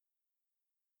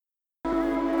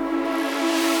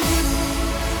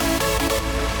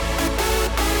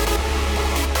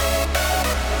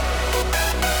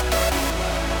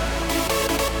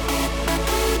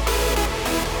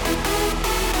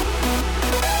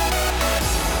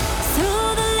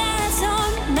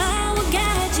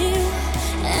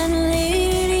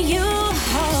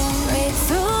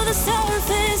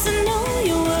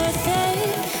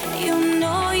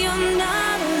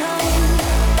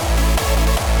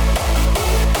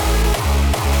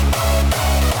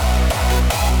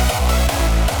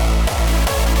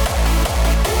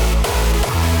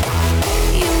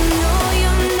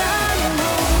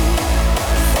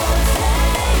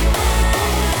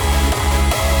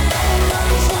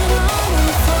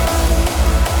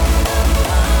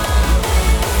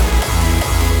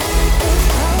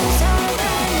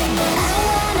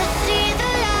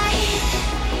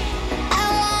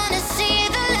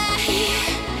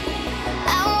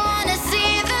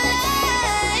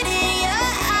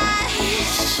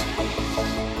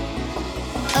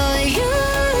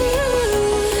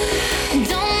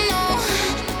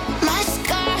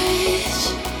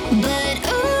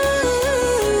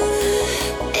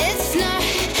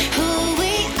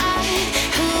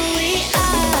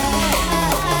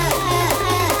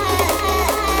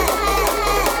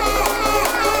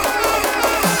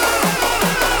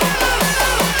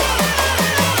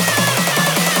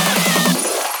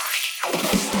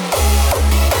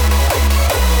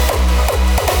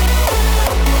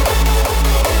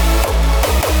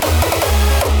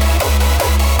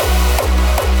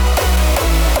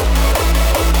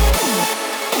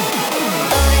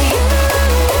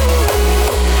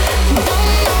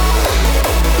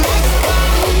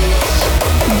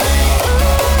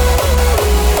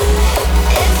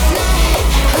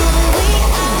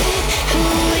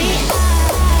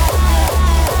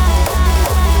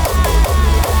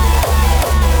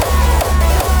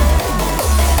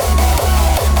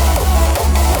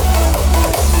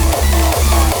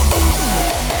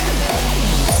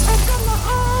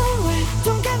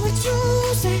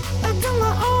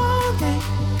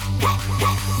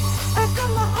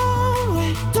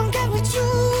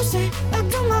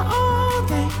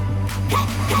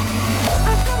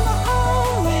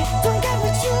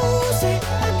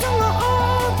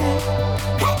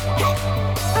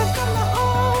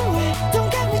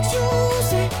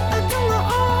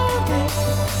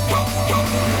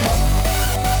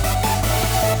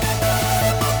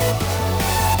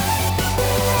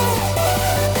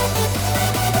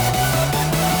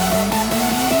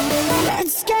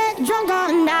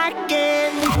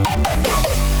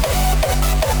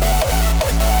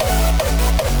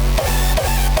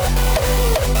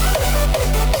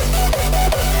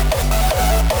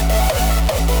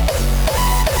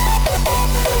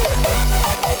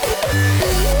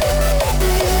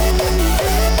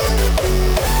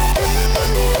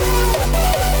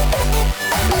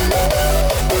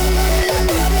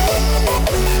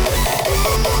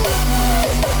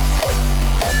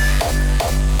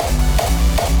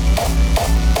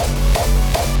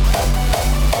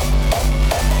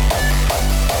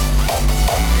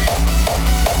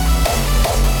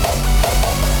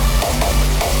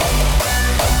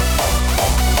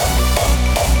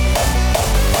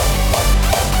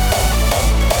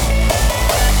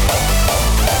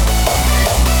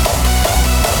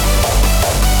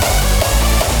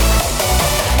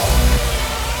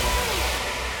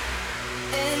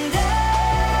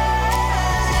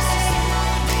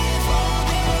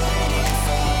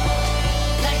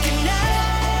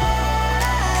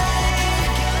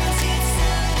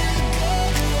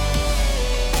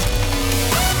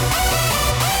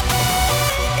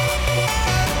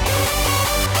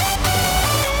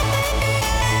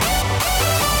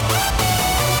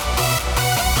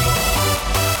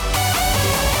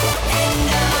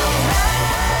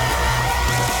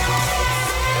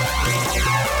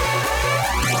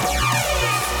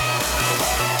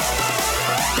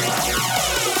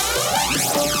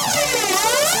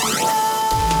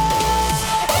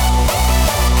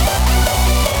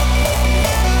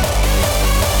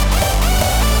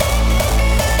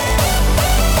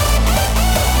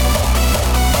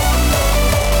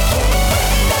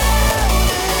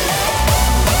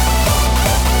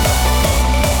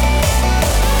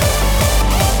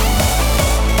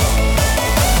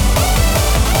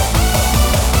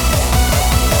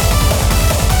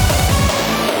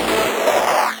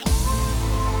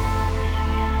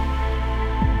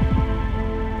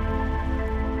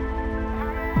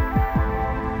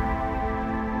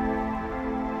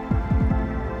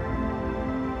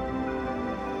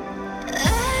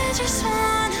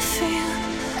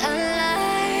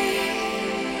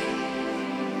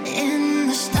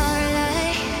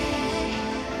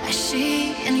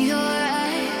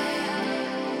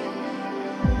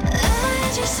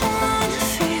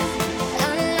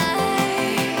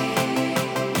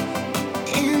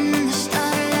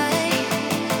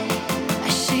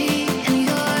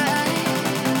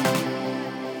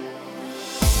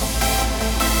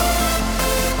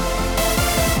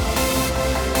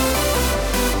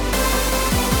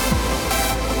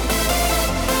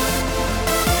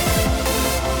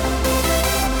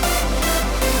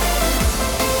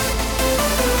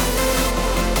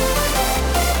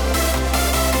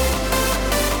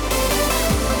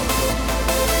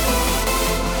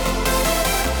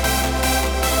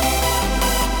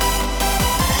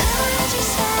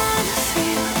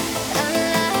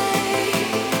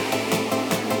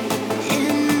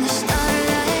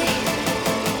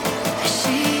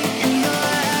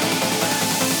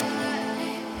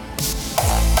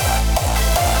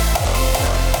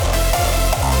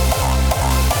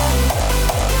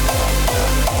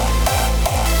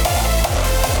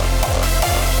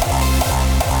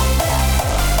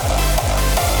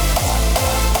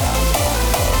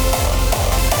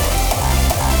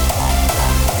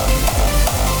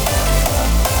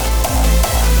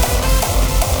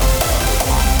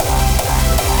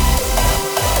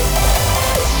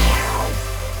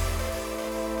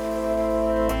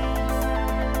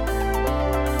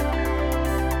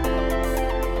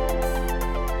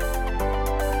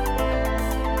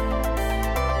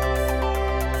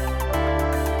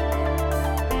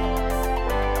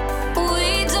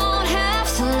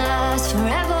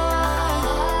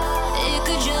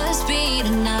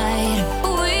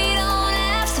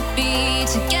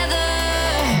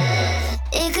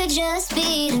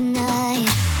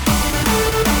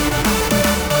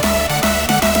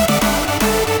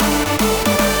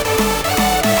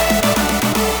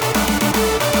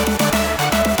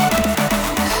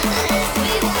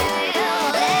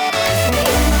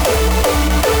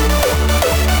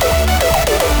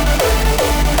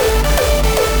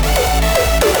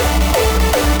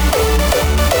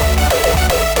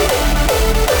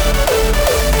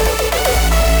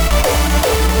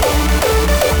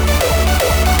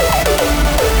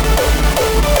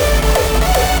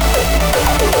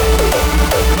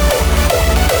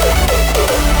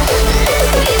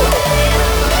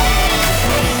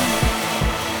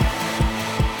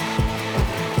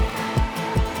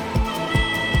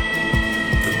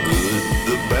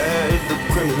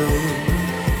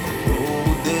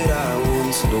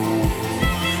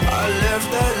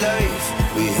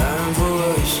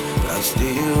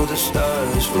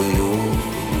for you.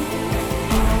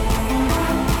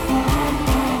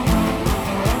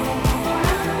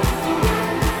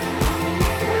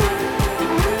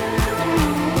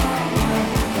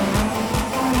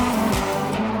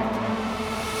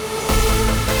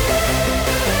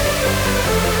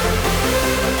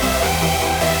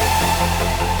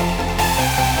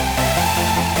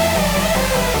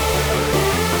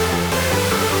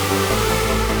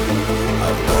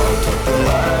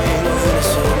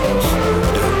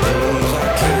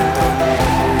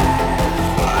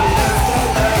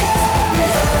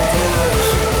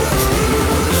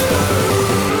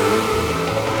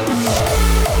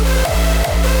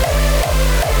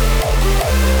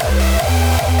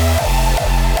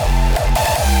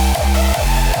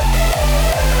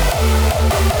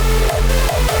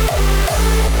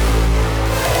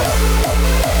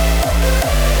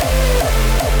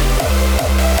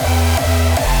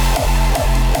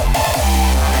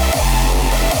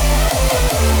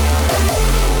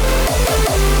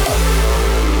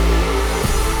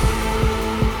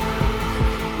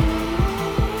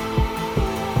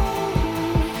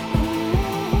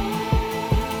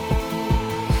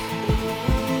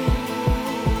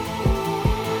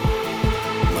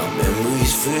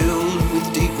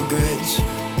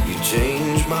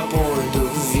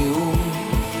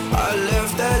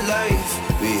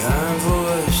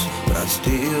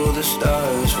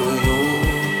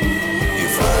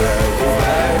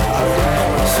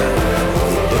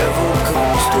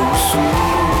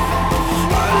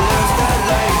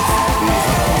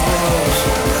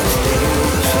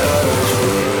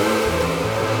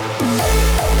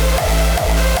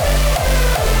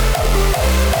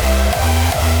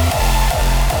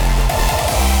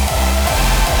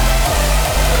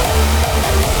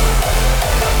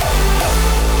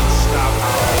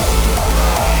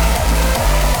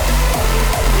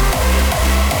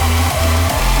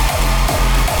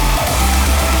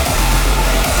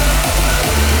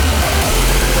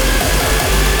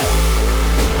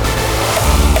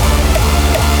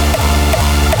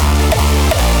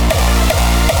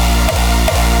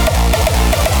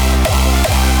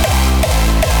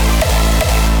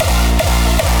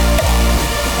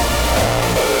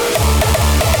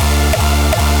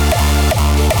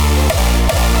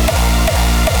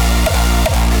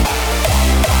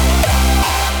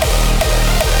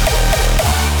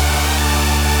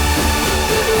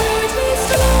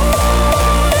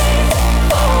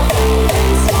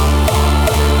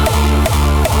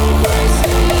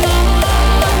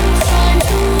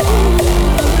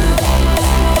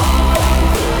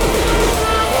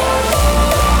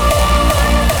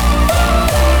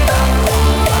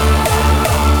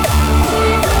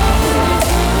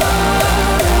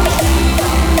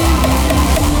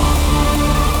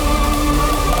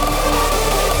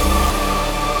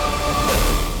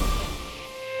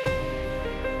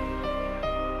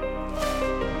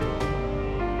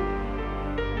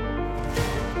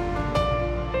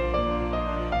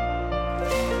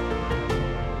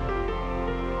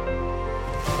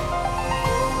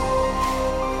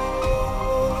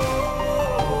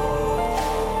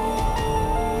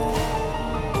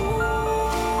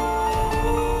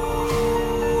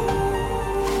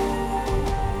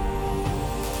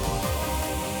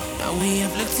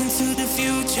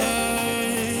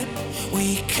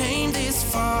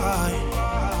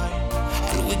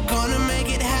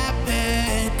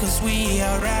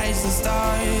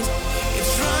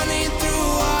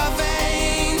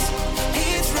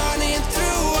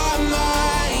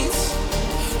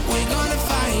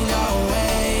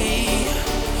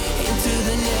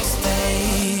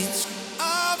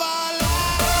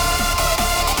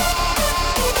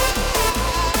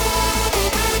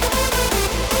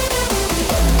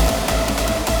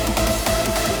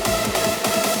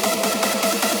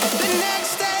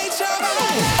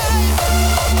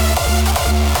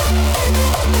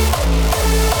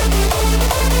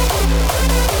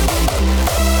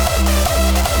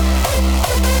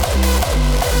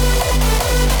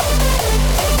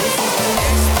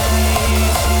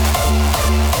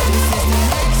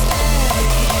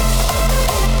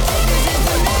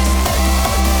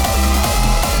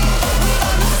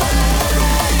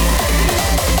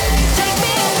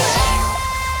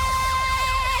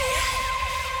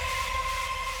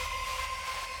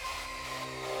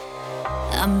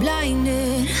 I'm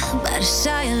blinded by the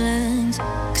silence,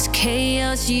 'cause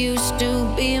chaos used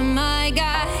to be my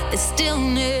guide. The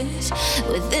stillness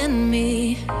within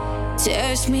me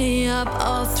tears me up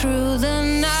all through the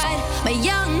night. My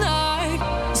young heart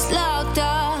is locked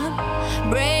up.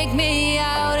 Break me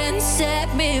out and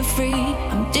set me free.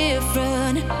 I'm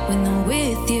different when I'm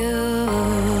with you.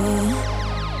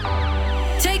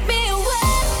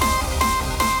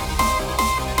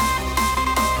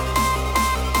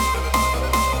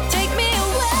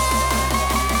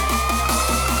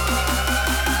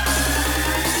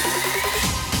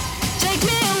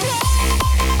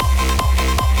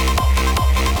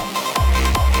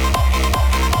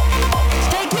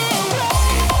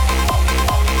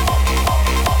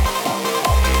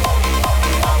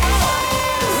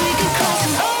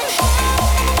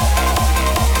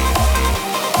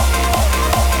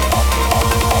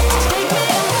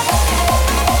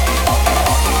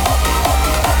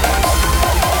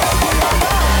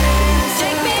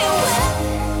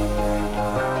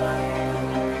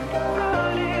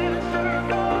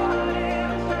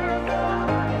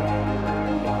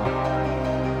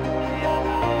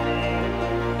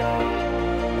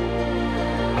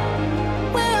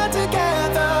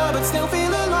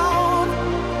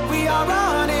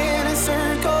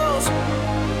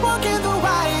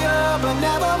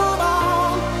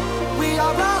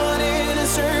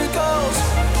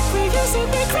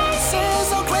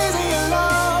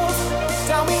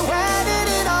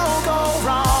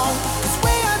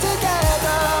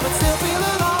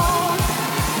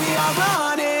 are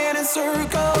running in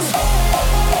circles.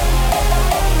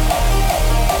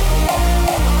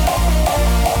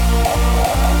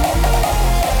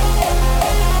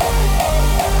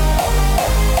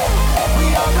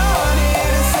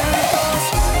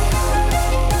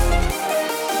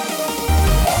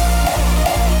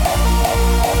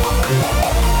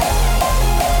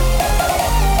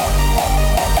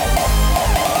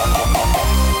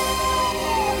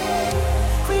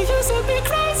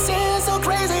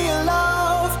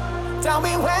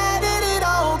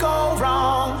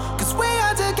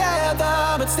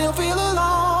 Still feel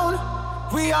alone.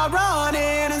 We are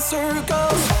running in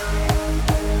circles.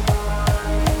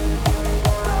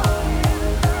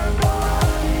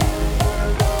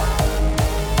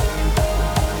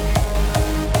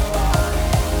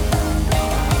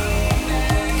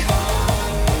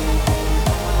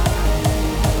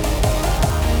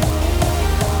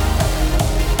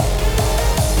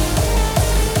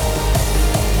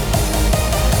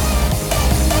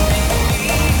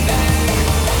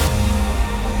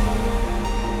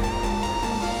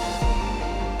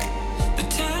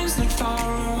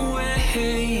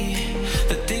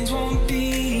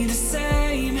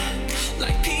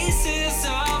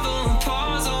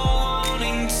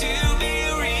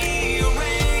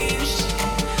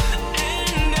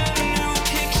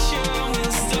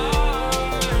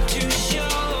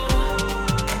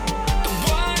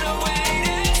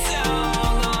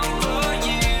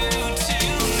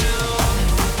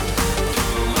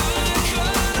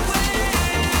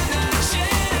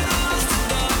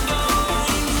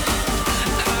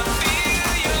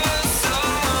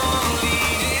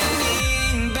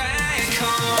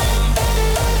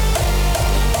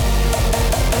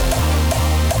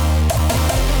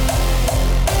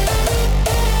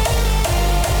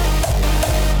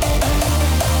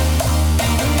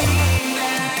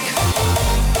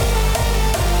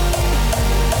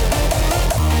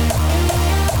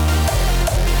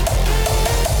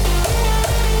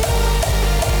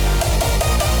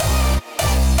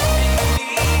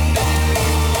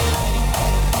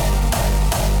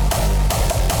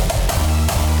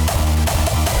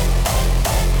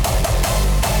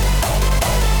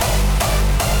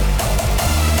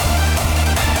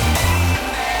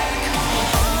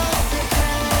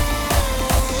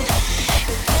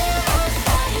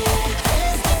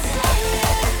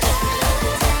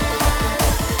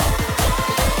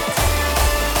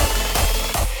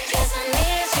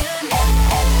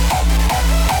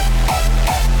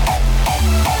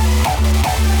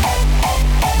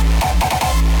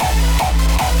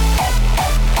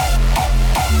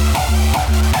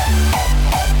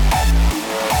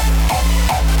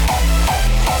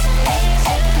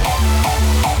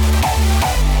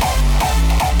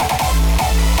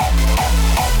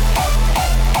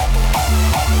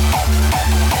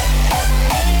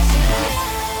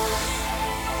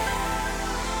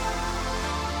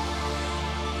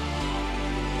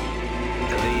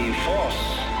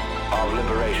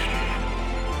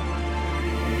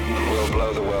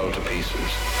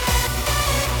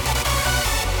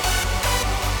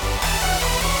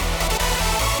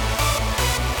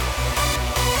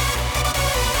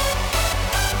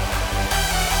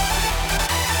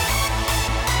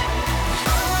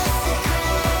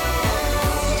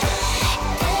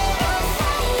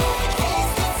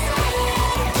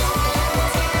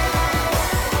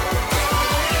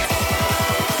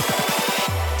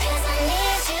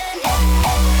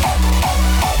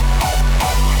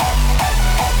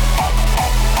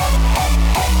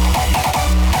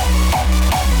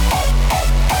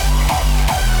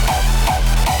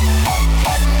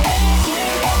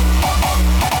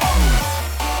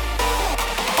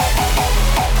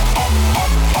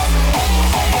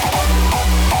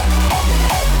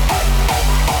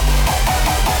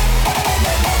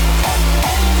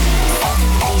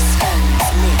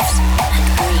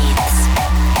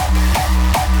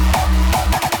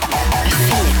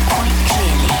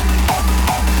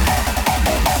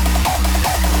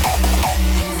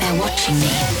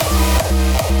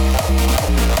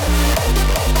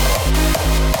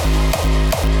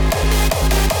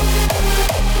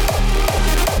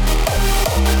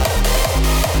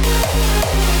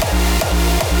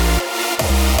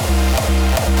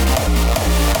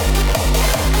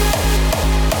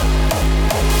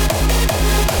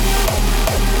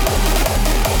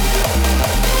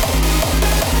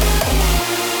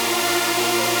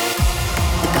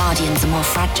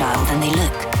 fragile than they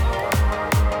look.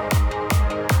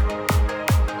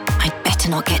 I'd better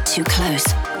not get too close.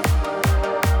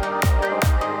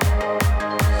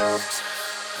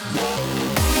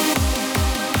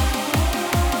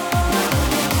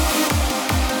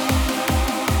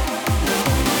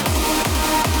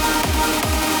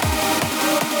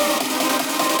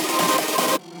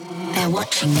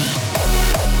 touching me.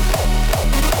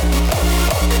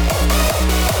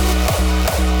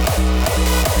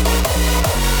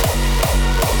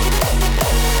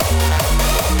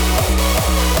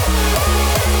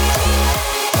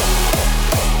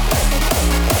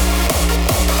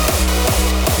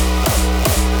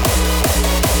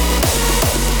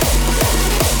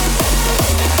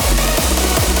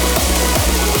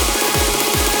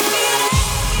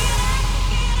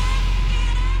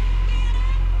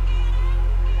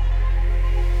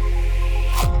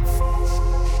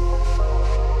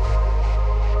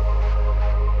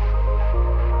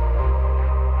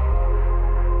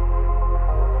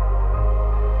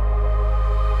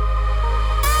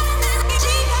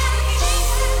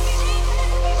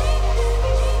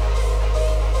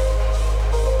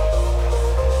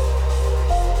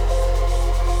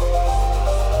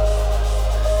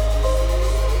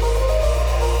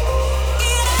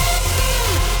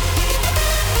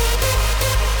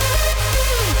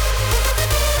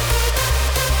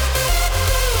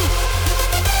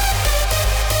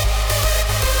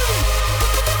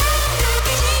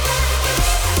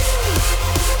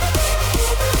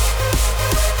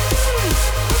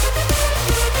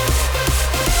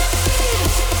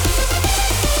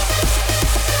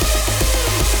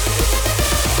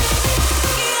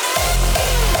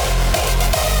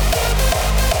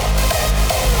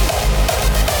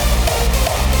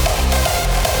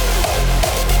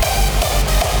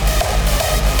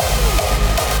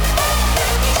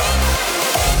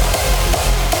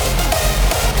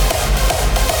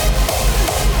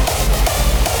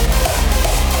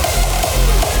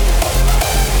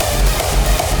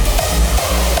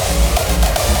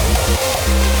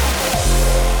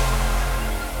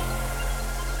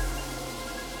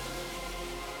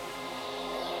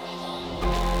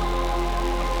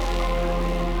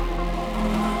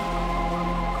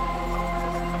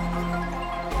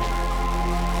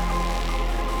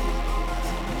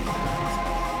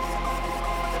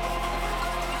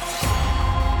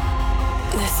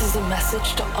 This is a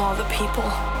message to all the people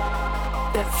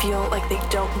that feel like they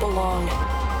don't belong,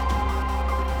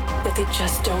 that they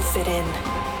just don't fit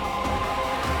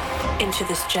into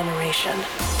this generation.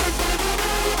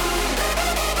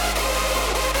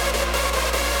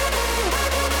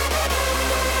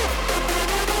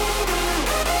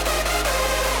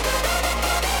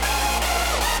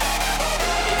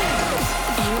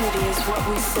 Unity is what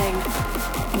we sing,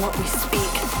 what we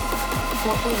speak,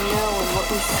 what we know and what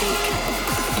we seek.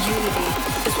 Unity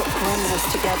is what brings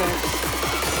us together.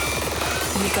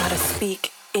 We gotta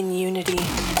speak in unity.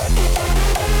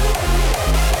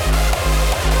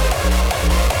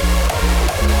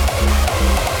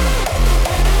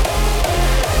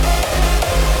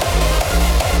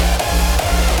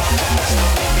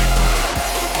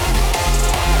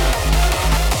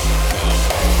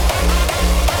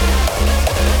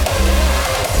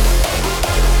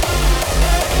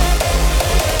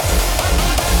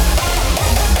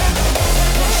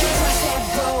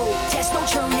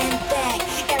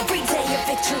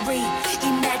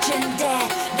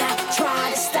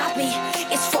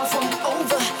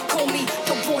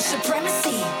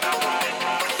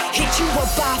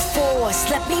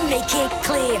 Let me make it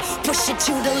clear, push it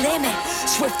to the limit,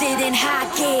 swifted in high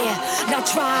gear. Now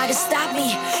try to stop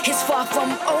me, it's far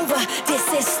from over. This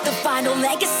is the final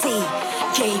legacy,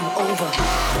 game over.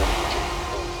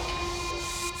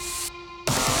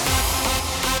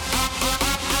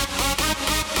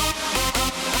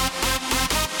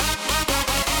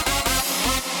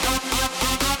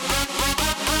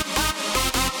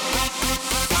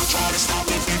 Now try to stop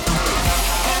me,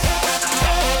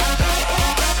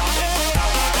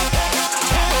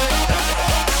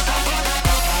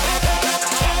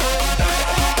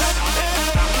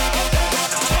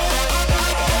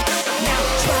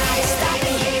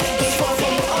 it's far from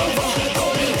over.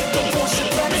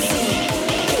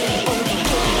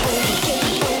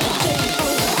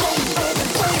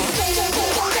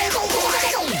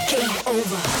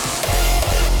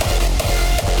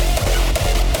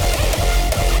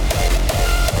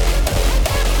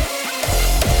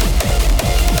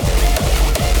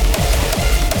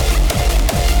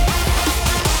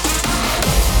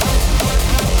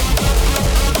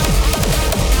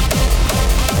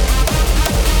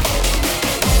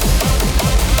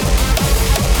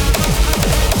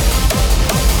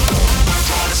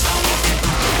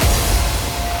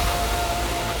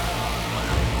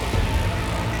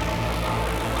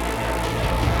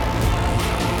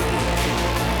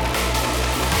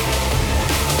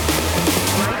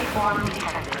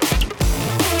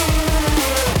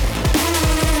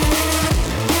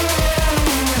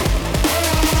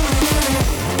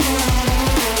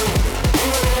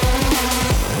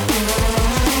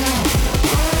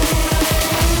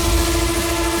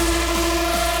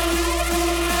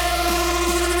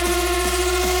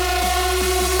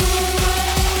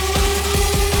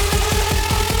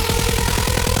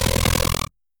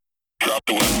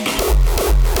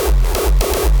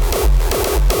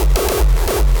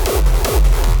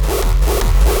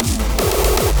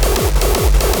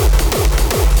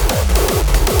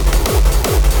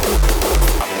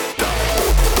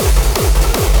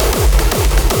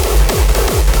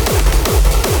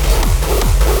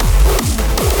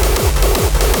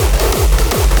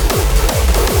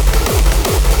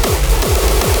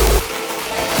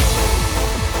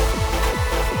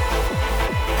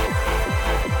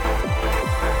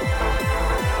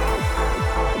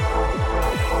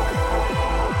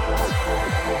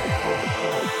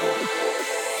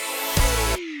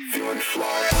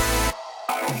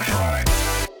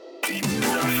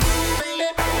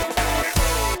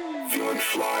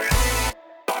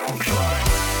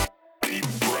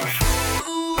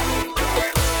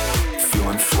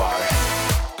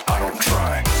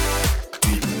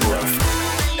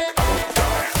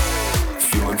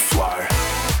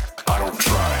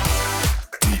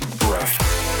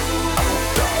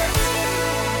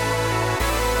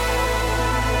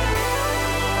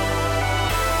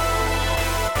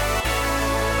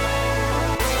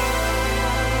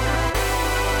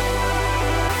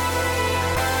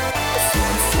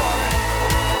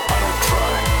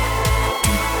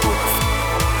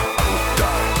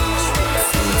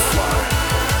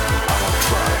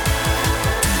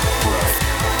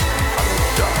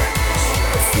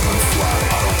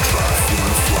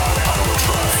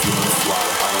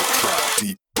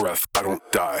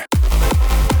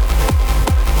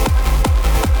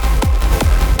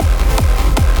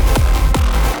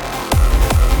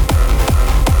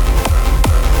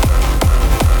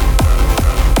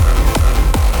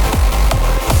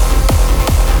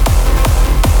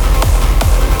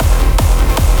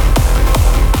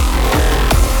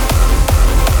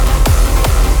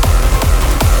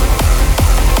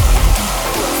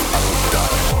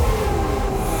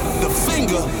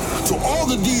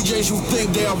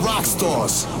 think they are rock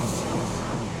stars,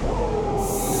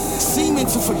 seeming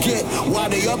to forget why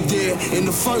they up there in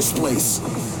the first place.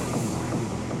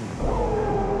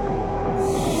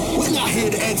 We're not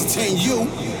here to entertain you.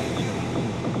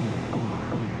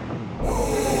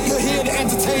 You're here to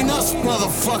entertain us,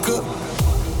 motherfucker.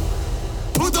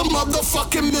 Put the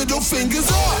motherfucking middle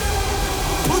fingers up.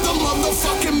 Put the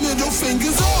motherfucking middle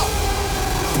fingers up.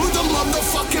 Put the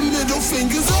motherfucking middle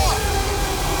fingers up.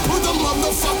 Put the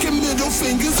motherfucking middle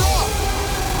fingers up.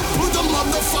 Put the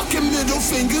motherfucking middle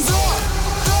fingers up.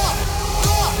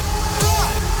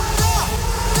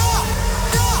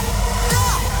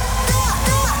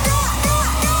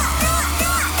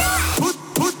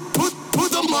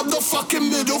 Put the motherfucking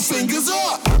middle fingers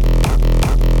up.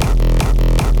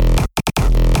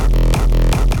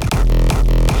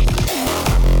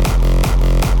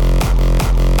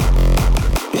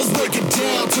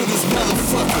 To this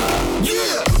motherfucker,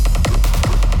 yeah!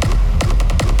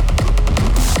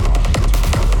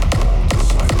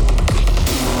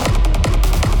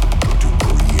 To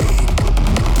create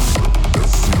the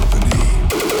symphony.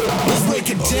 Let's break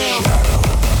it down.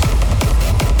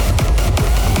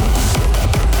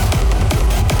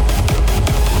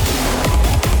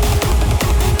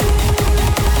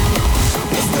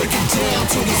 Let's break it down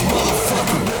to this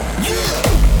motherfucker, yeah!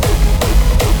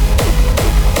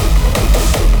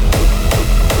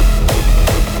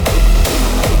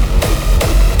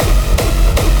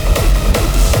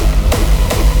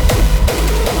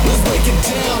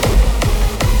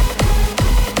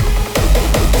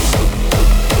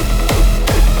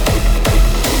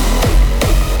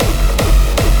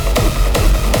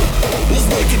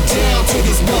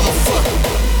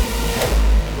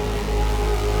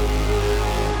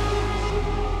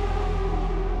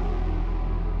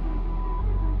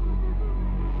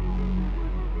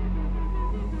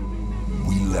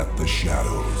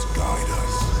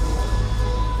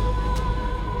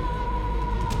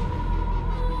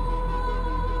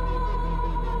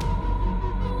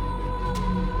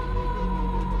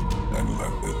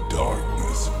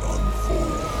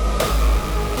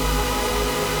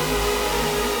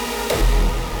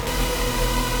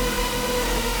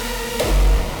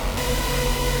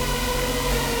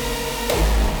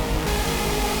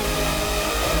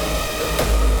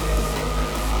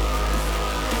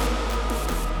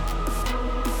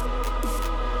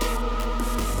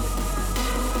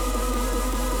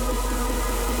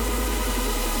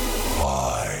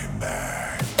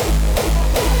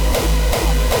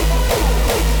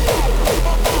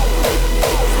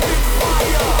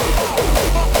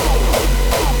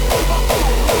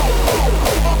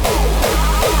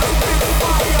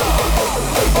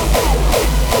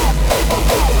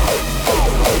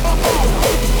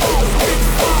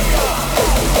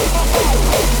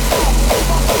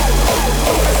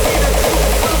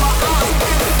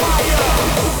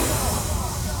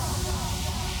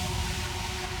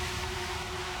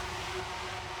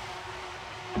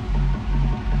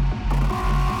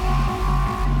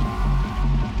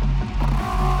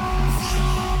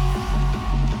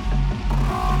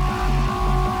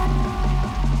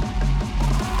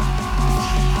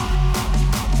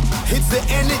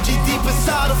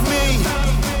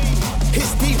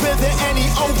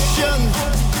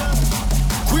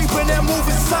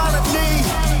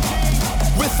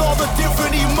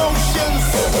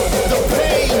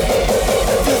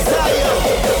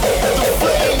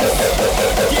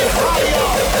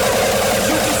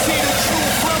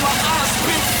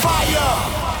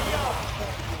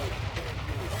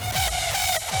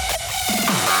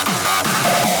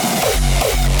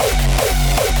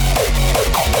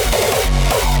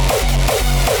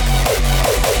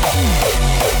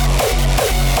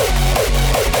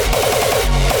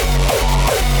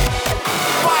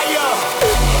 Fire!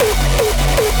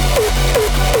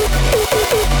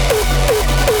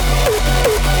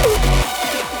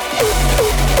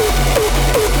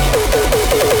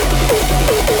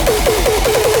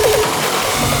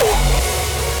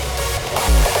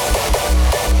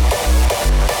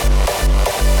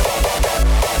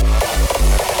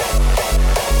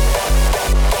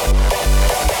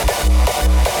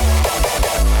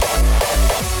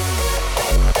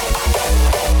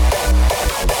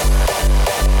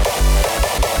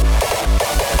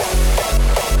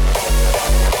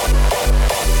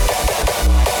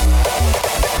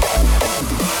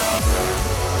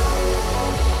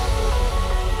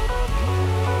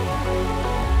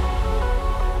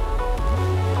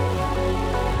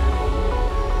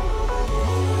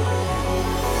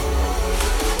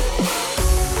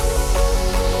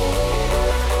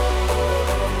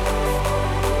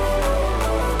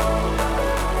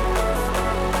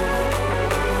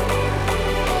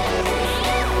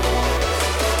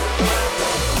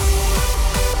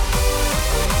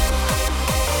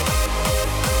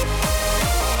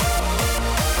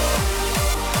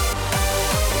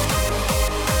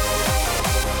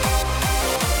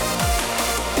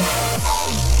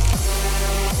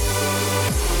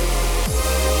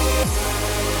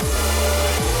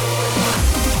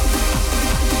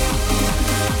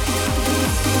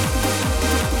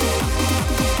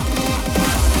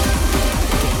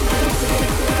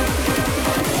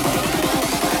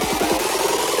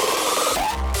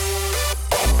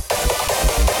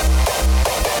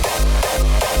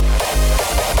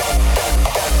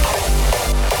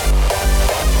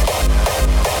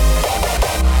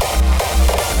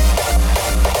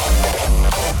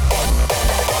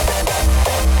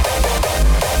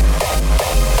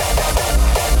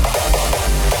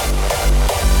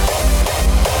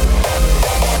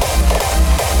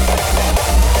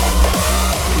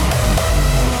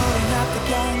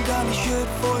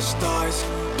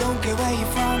 where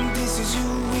you're from, this is who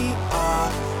we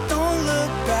are. Don't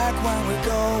look back when we're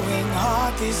going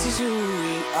hard, this is who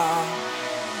we are.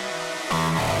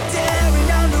 Tearing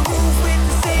down the roof with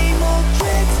the same old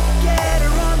tricks. Get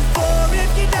her on the floor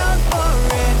if you're down for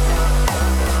it.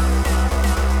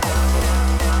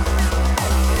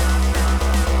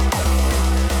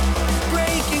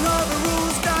 Breaking all the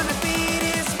rules, gonna be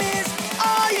dismissed.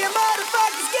 All you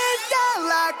motherfuckers get down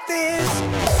like this.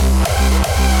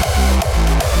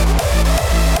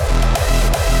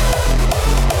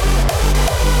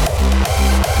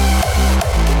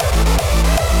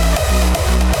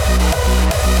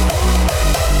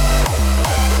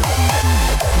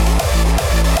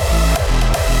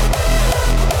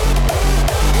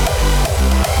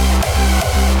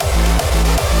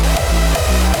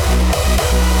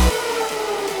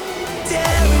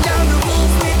 Tearing down the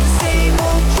roof with the same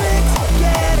old tricks.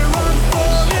 Get her on the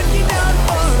floor if you're down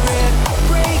for it.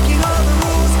 Breaking all the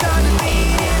rules, gonna be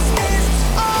dismissed.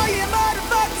 All you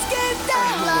motherfuckers get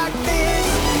down like this.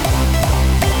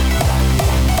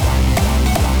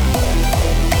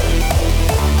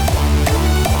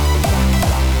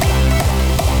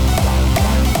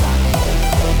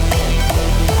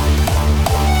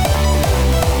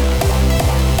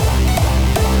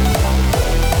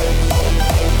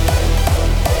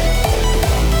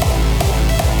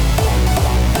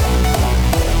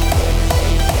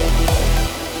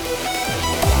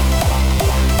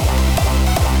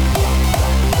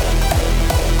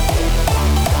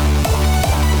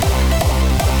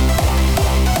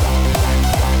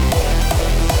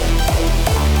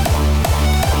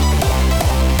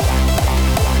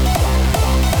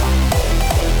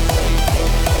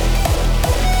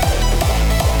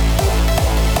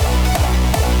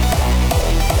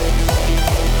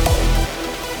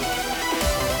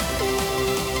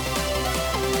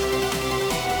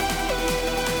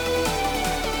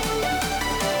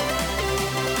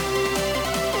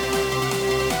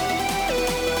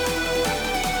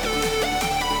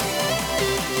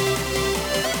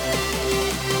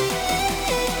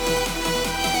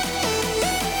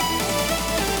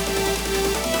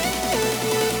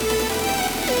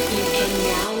 You can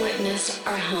now witness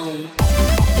our home.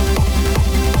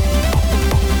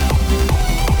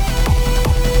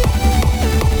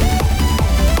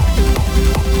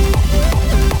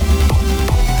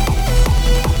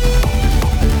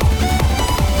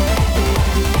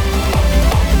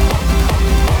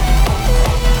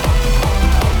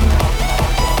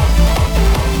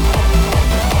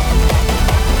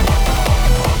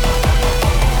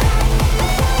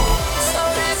 So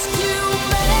rescue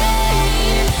me,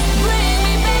 bring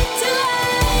me back to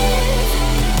life.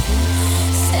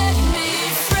 Set me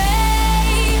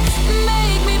free,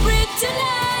 make me breathe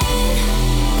tonight.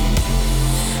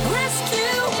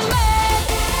 Rescue me.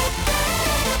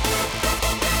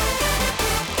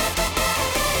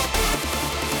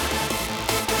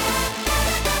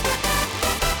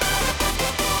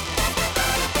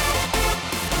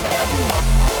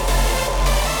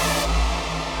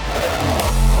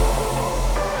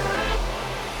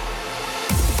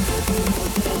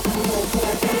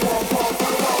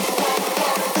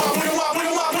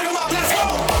 Let's go!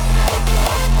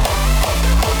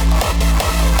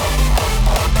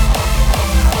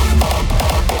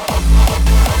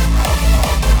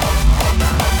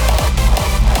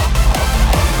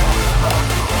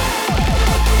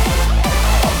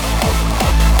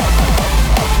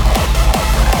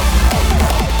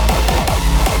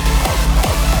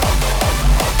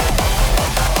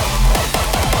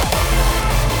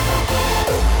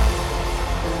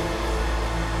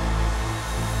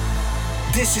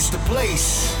 This is the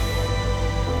place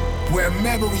where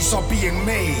memories are being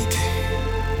made.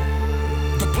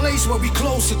 The place where we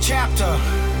close a chapter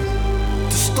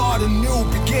to start a new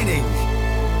beginning.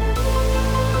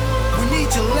 We need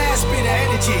your last bit of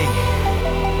energy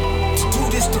to do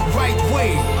this the right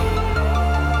way.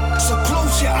 So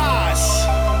close your eyes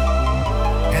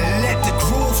and let the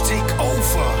groove take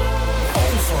over.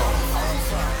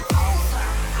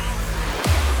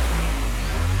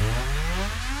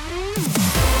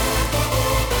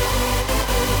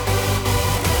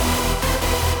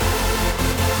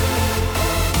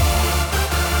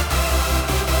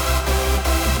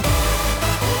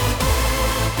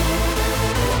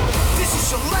 This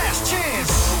is your last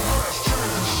chance.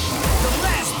 The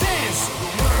last dance.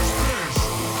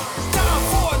 Time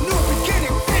for a new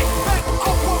beginning. Pick back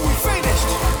up where we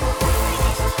finished.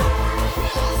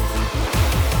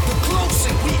 The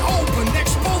closing we open,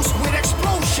 exposed with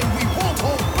explosion. We won't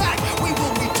hold back. We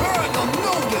will return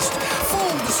unnoticed.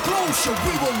 Full disclosure,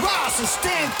 we will rise and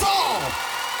stand tall.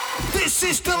 This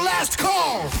is the last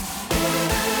call.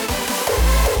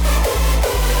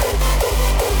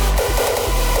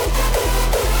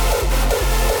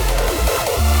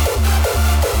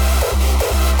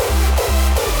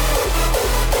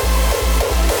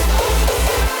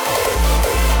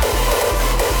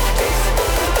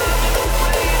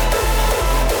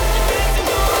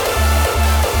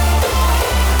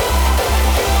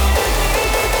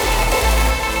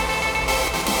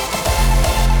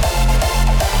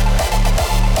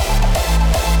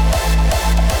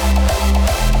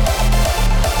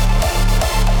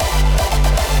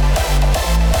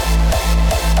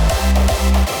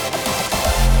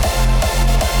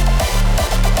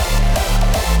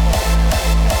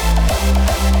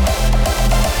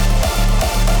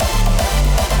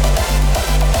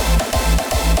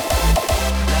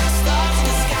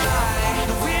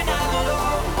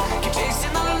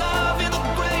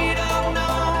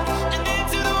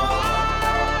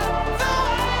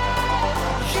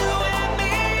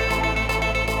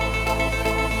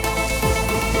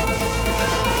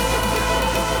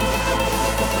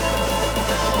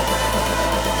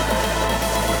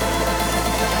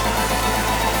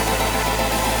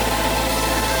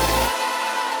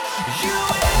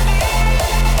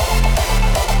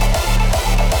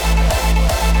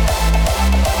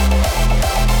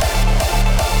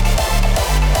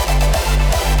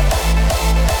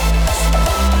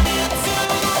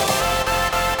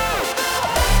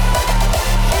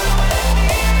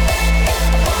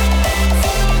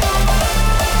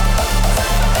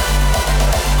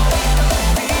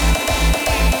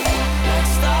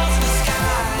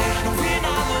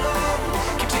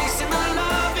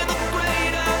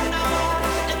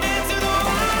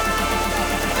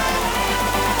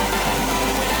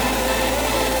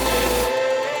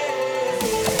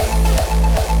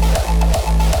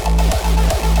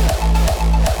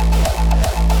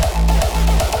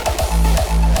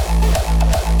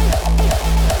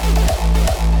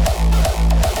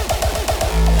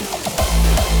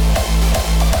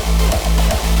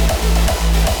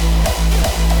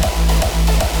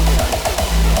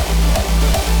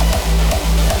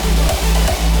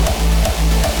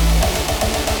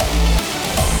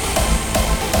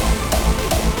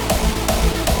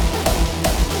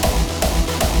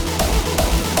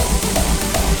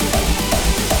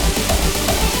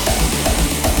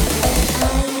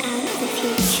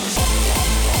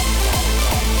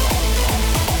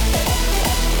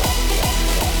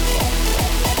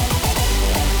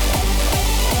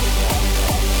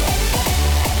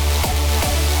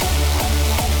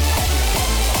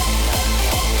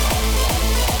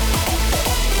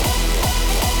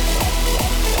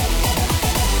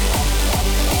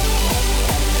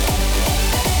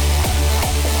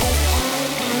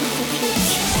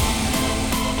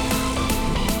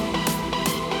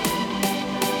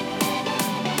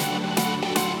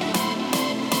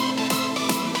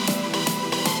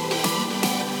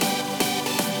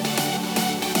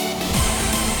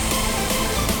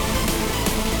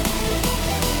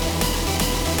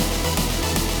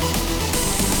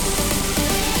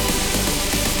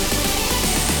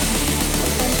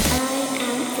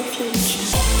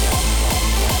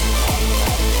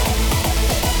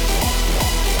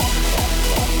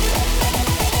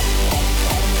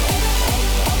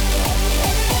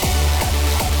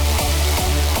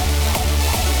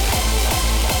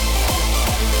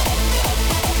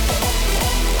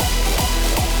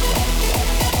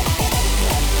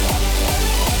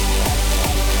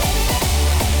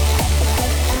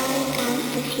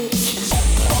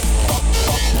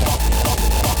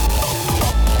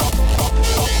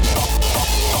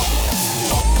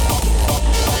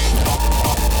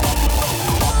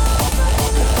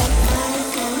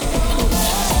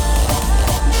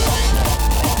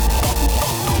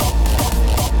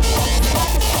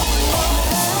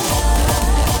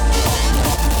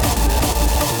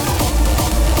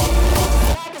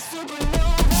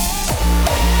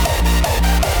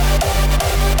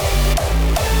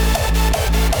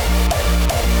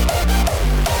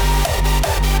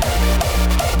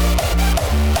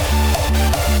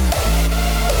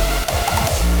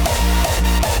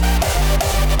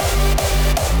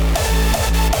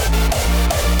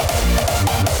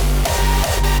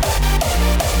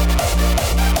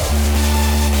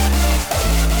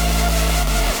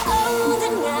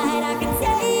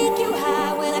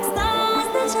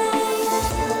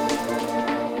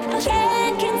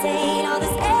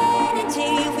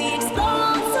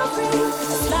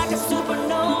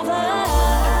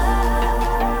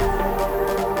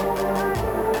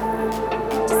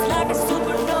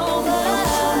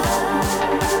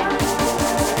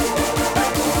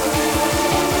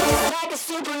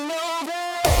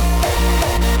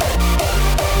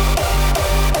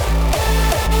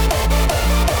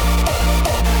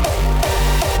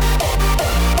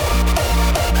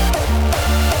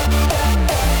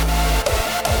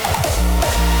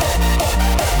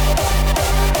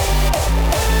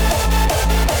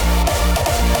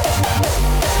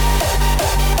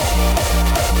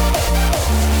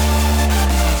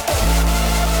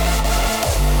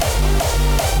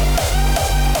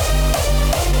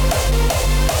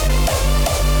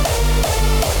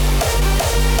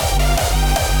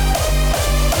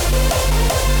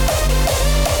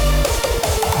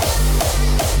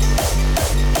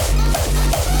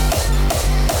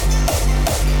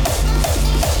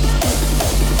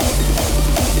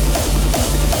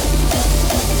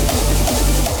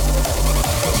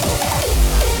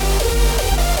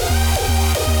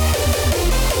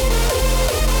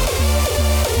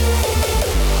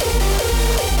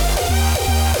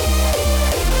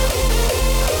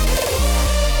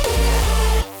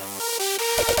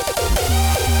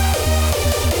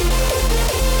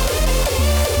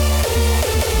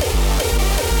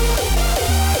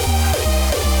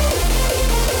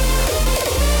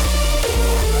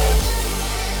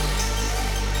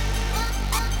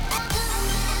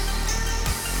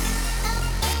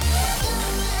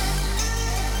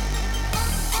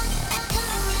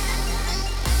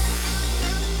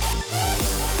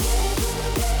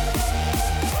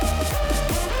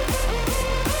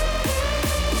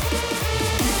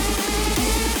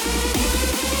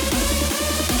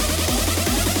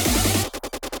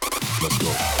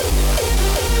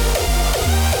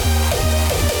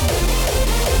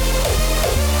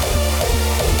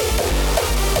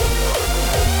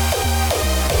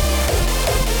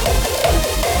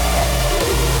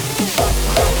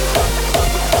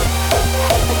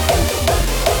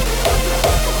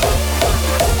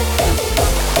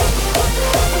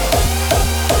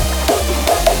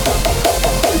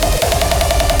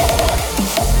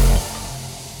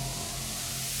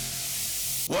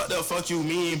 the fuck you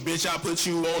mean, bitch? I put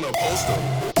you on a poster.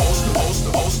 Poster,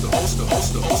 poster, poster, poster,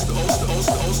 poster, poster, poster, poster,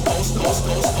 poster, poster,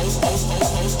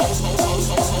 poster,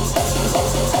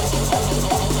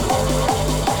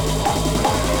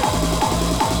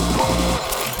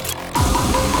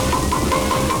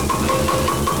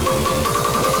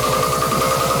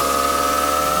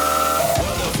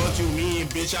 what the fuck you mean,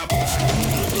 bitch? What the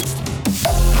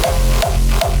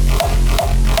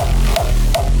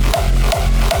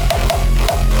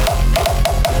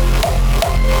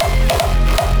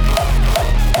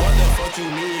fuck you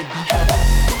mean?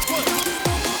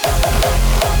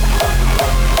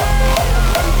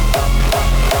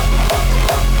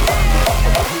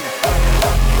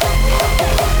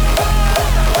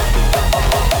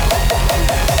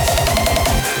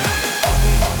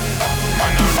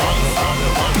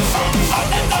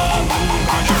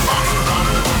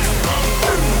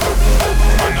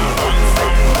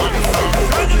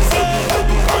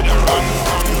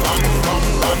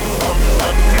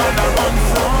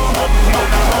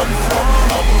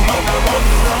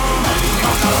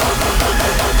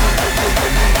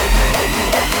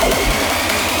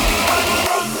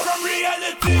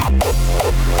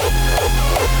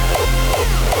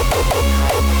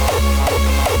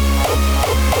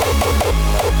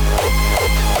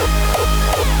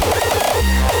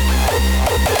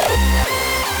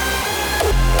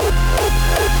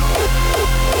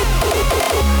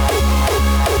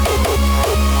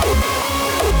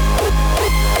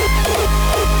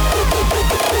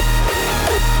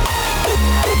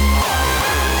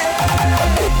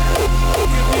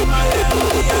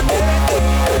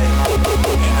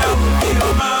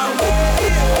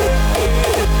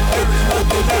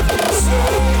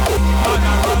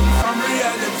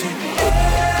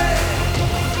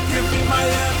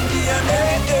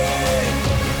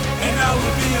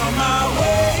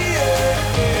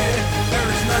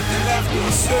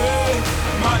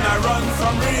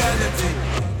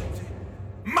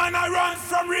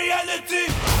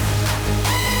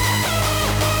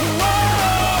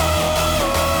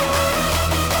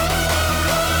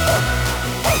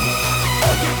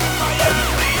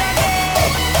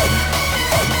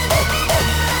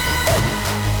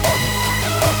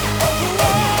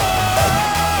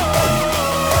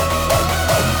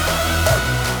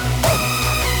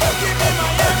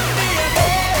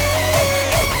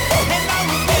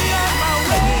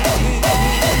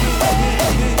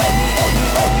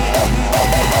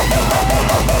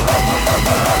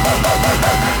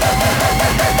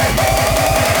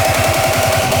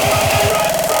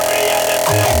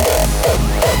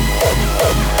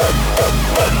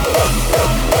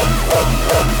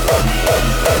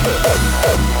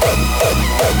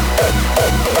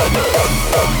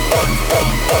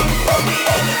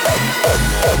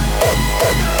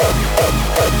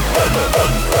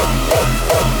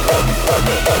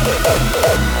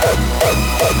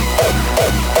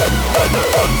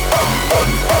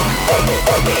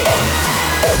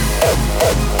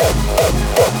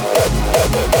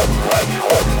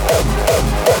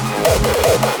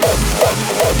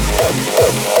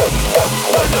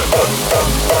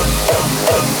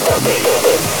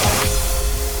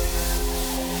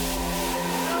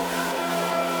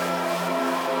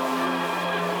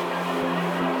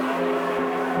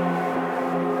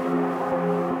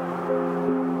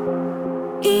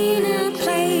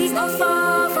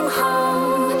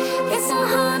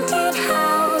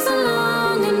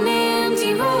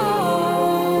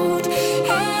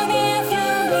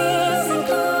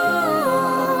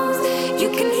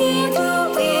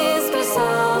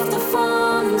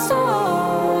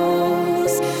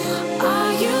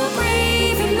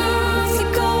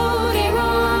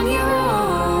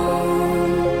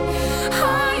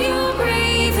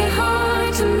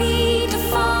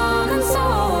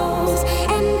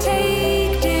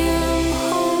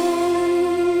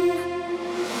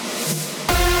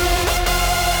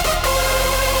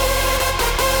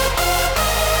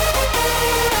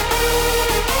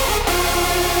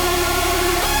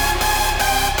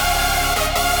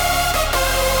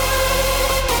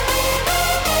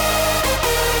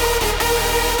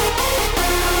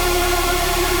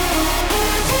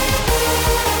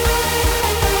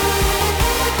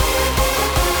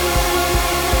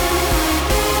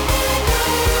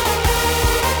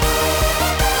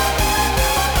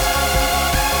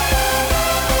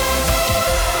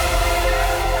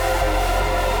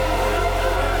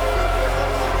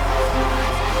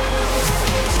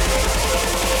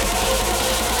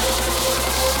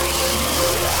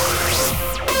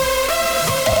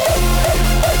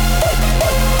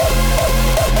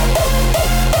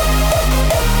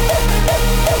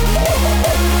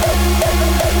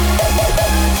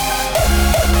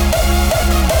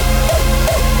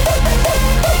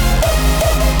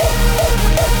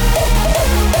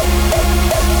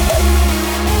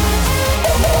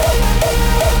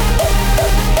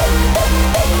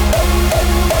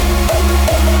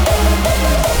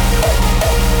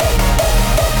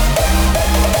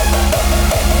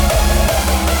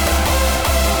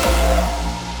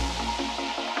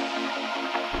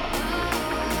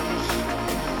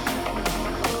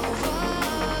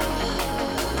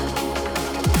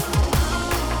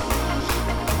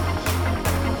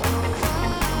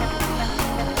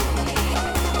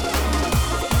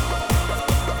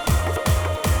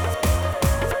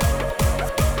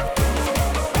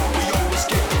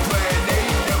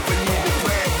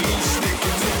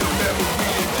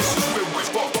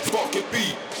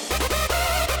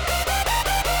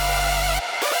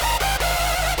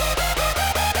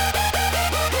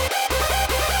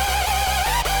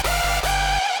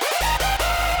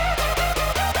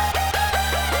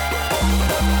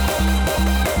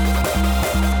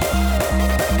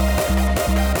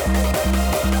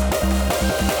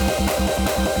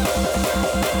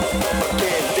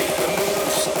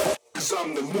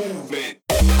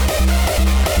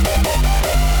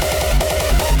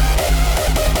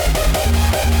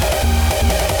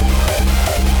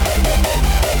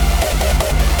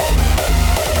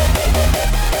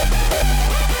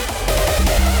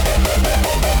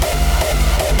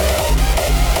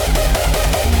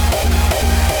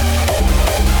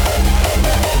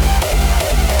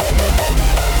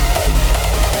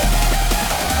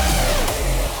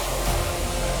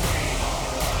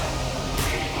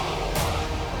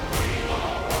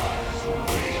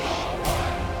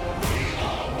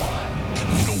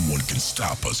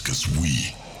 'cause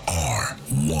we are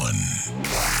one.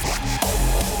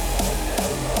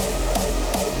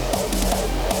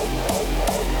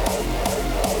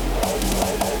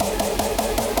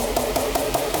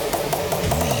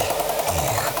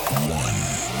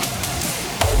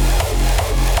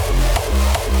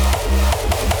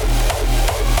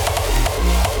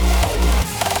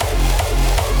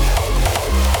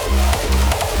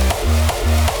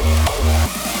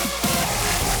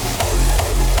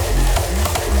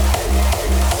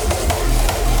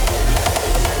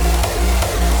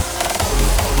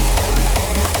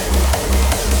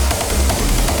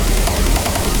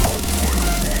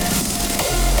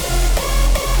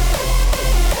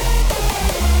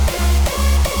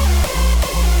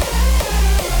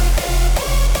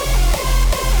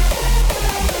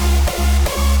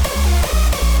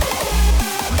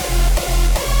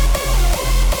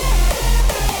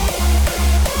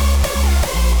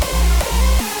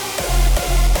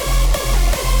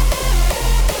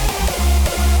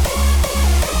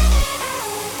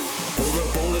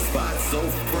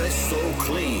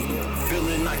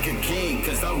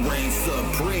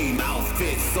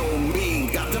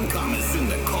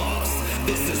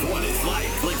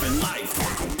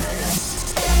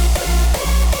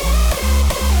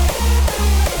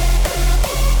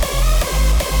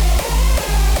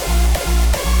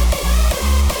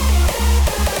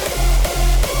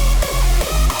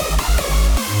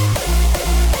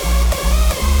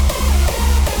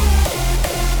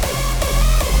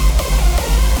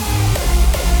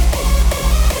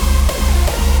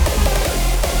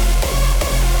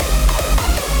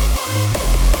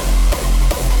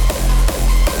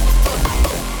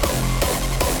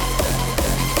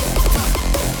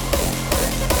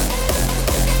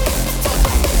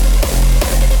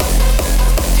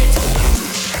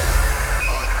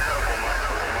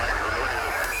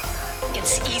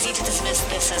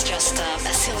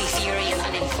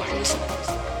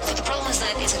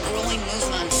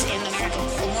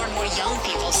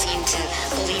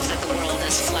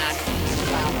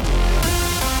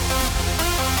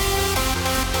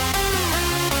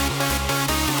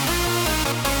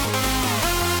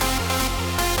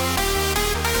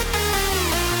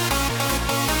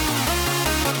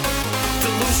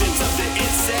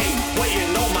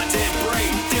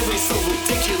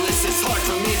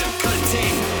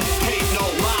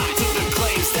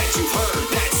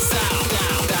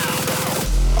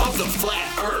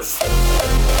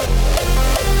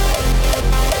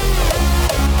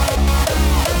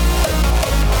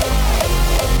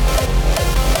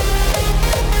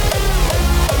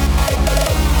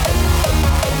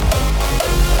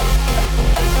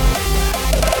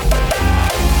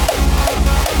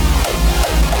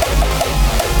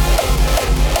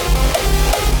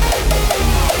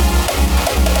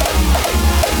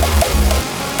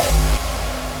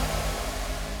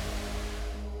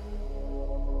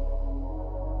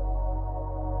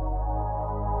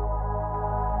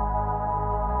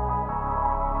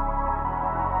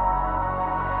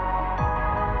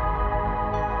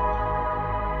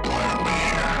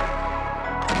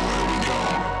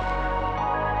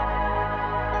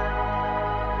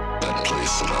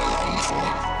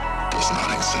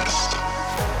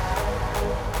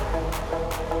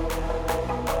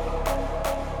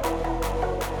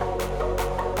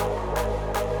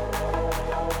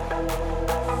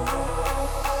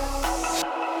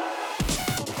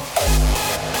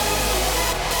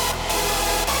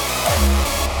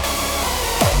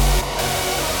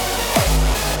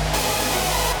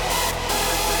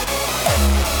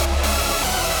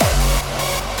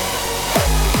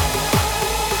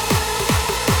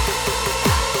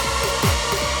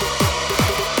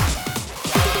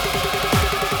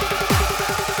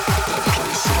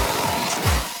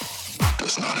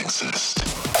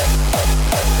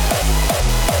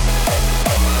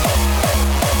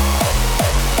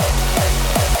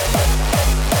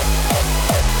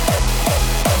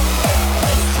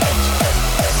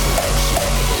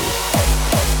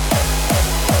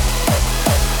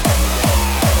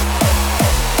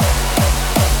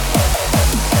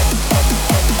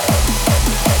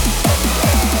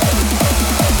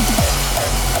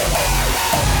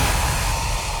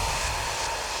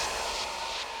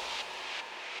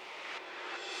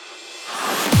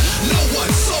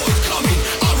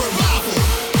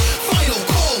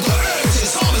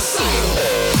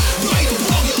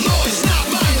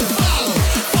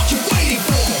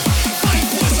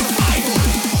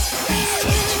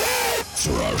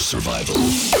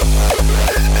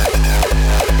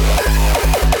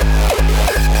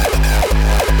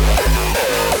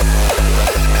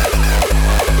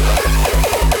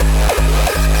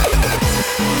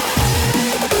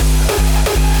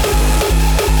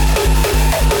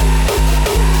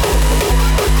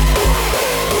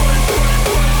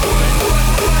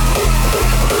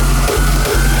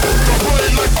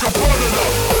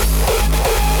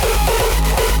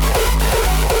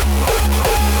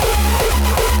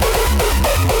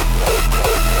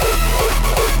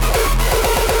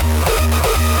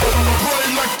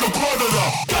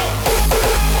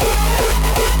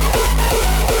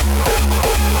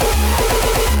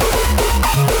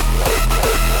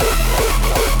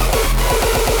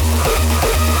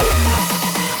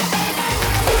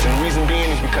 reason being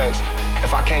is because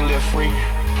if I can't live free,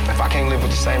 if I can't live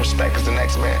with the same respect as the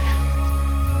next man,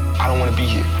 I don't want to be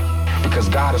here. Because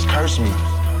God has cursed me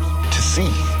to see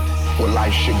what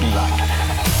life should be like.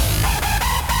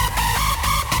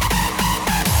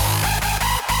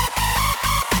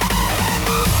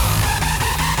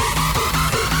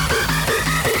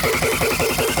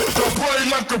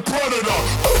 Like a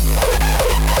predator.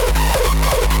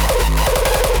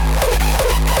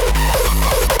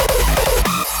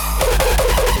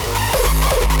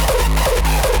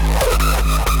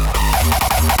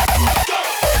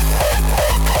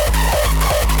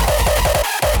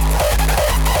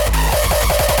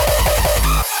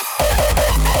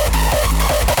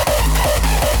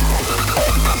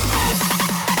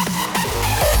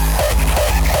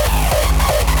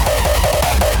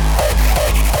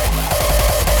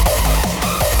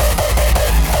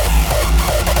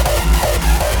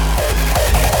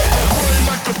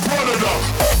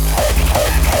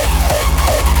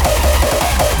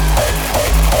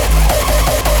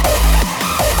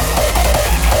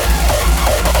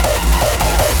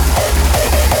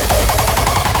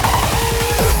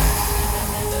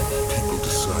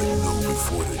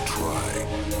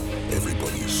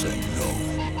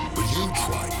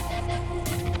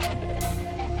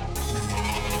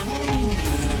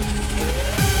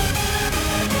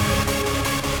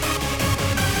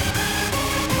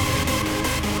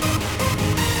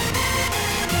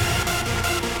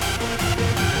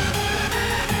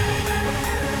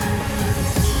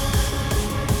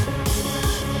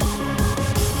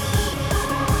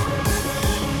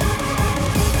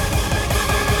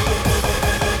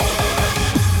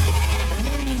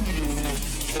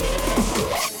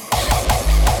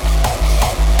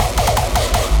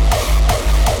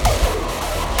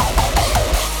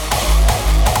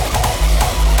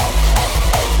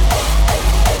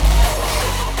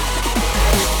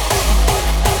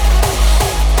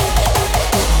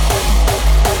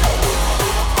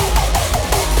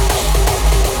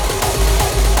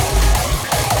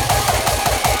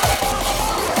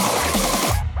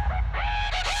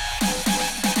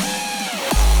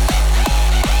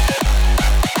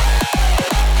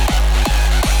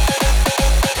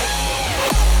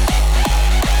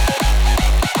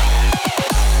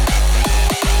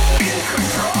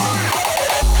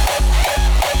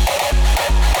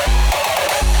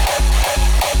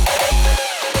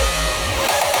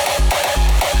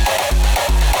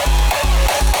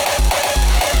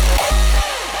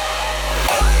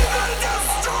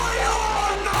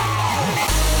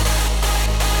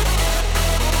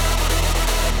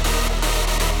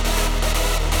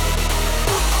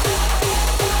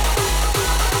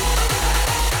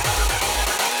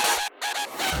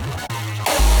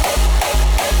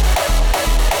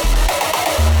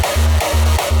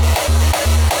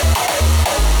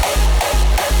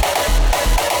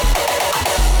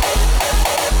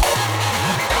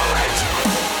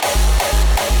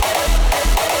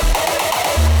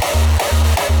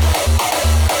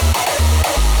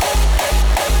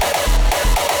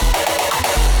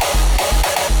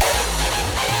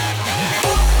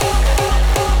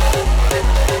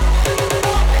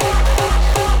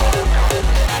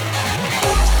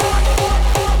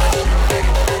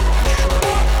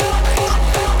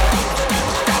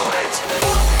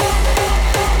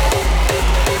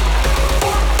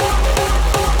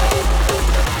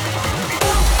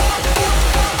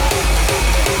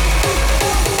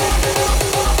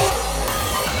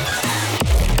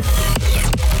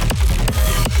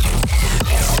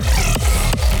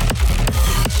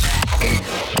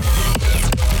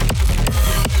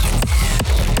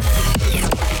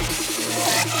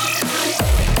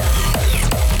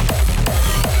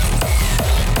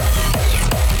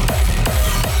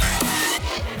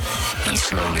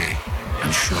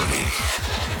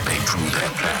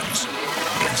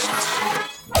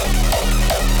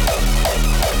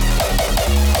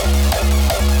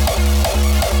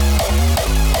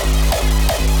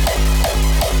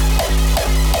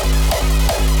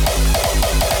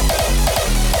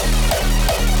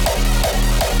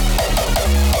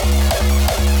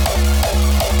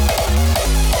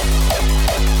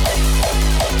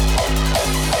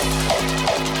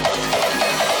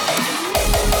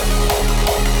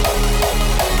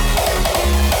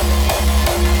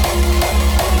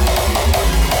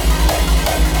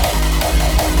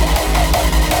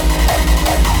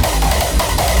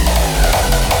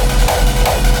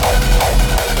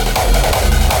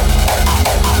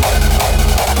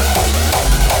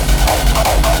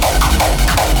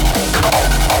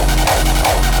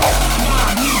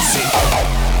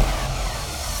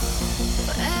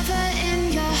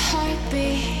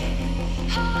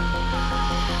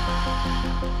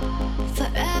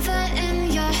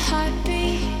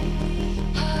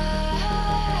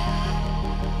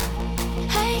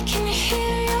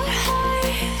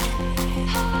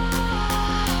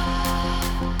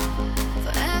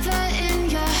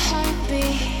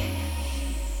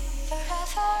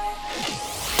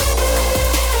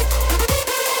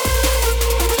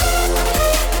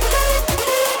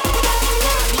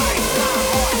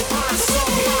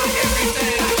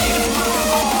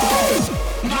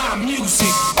 music.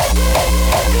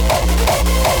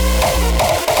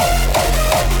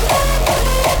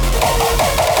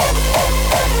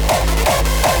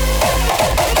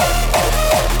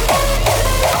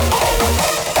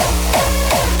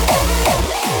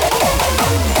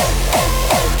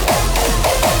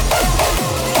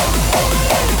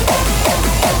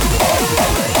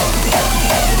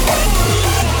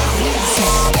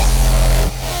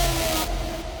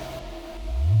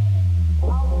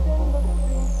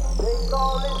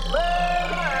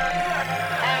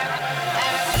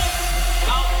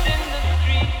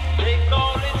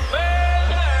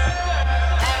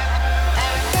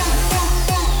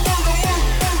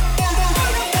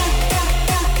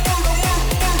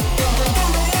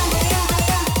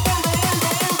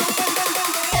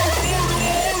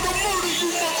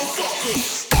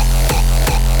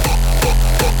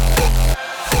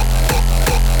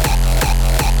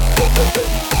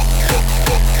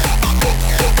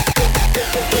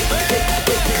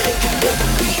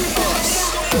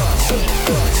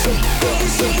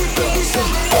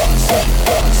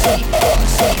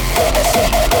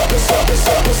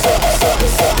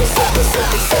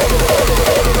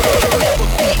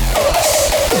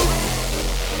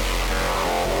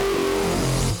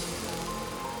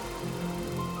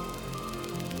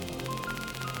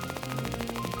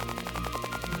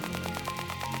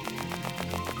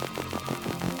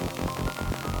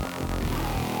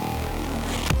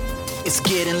 It's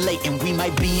getting late and we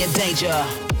might be in danger.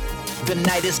 The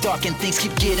night is dark and things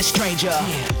keep getting stranger.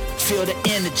 Feel the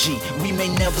energy, we may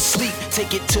never sleep.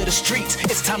 Take it to the streets,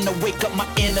 it's time to wake up my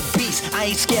inner beast. I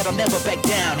ain't scared, I'll never back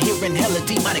down. Hearing hella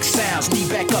demonic sounds, need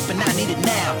back up and I need it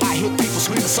now. I hear people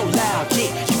screaming so loud,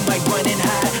 yeah, you might run and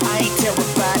hide. I ain't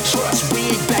terrified, trust, we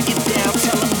ain't backing down.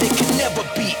 Tell them they can never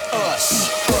beat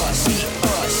us. Us, beat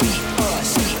us, beat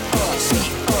us, beat us,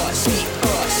 beat us, beat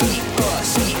us, beat us,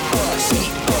 beat us,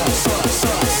 beat us, us,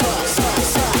 us, us,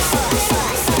 us,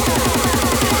 us.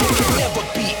 They can never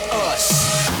beat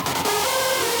us.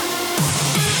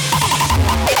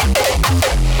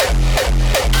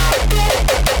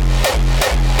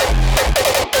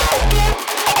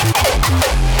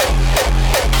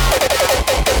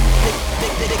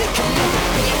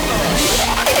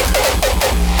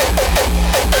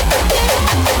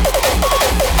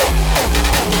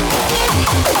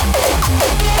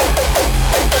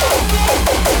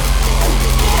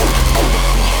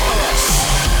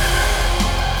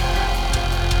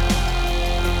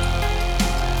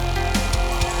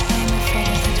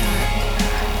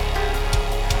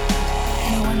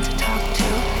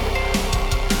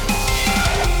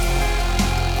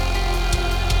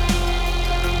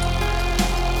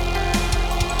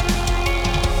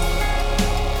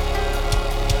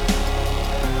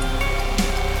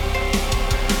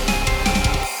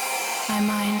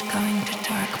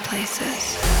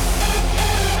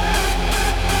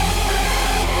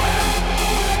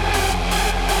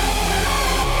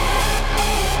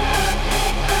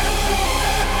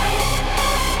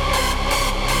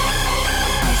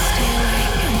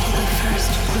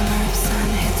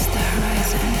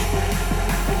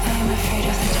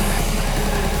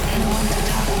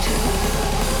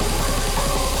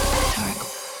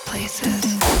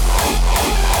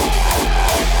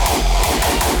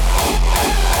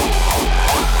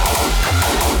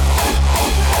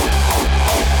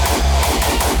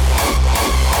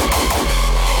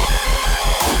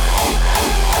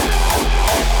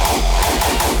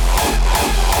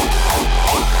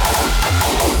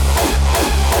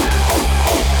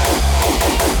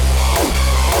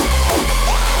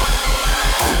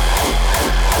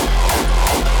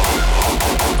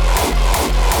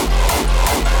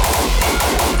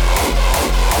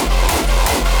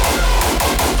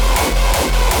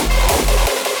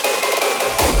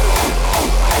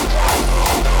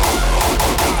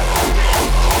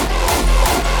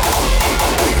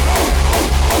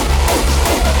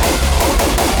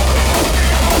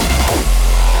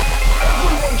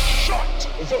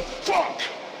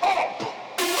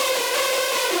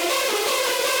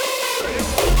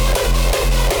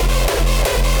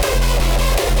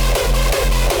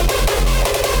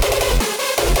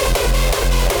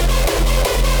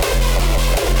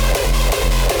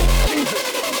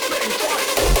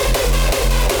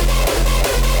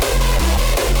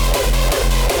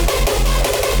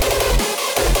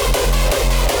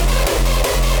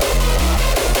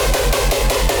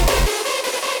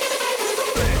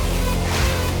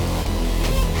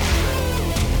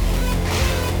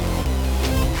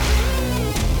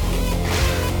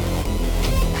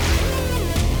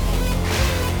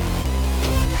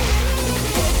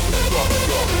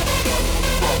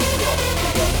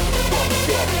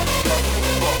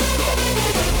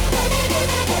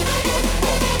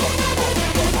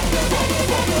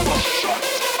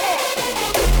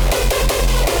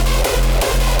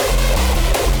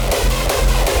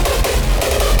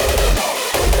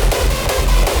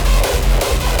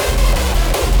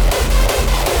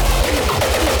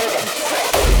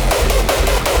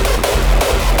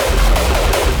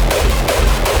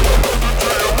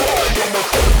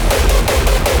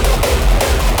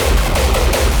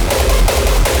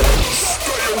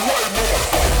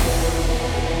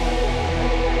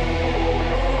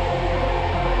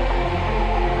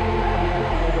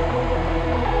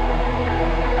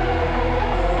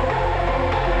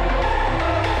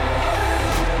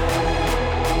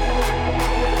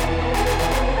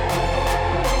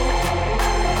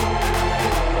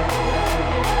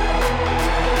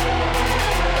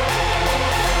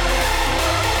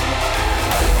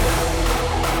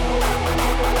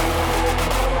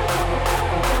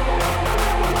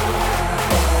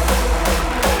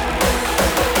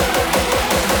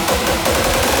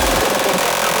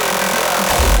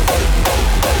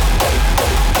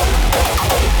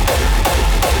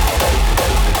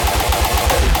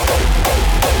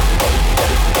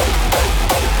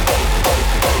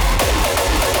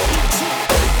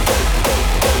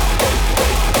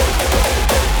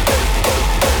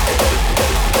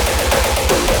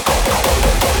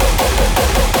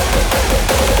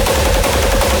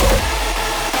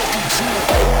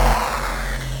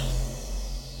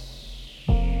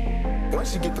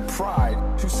 pride.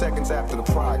 2 seconds after the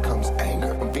pride comes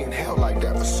anger. I'm being held like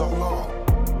that for so long.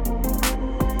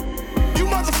 You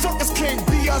motherfuckers can't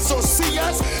be us or see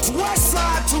us. It's West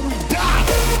Side till we die.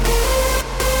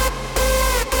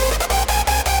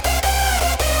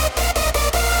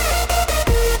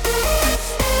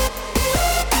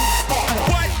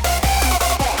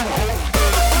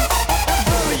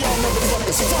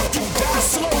 Fuck you, die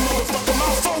slow, motherfucker. My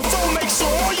phone make sure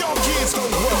all y'all kids go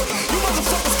well. You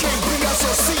motherfuckers can't bring us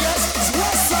or see us. It's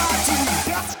West Side till we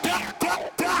die.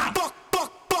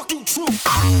 Fuck you, true.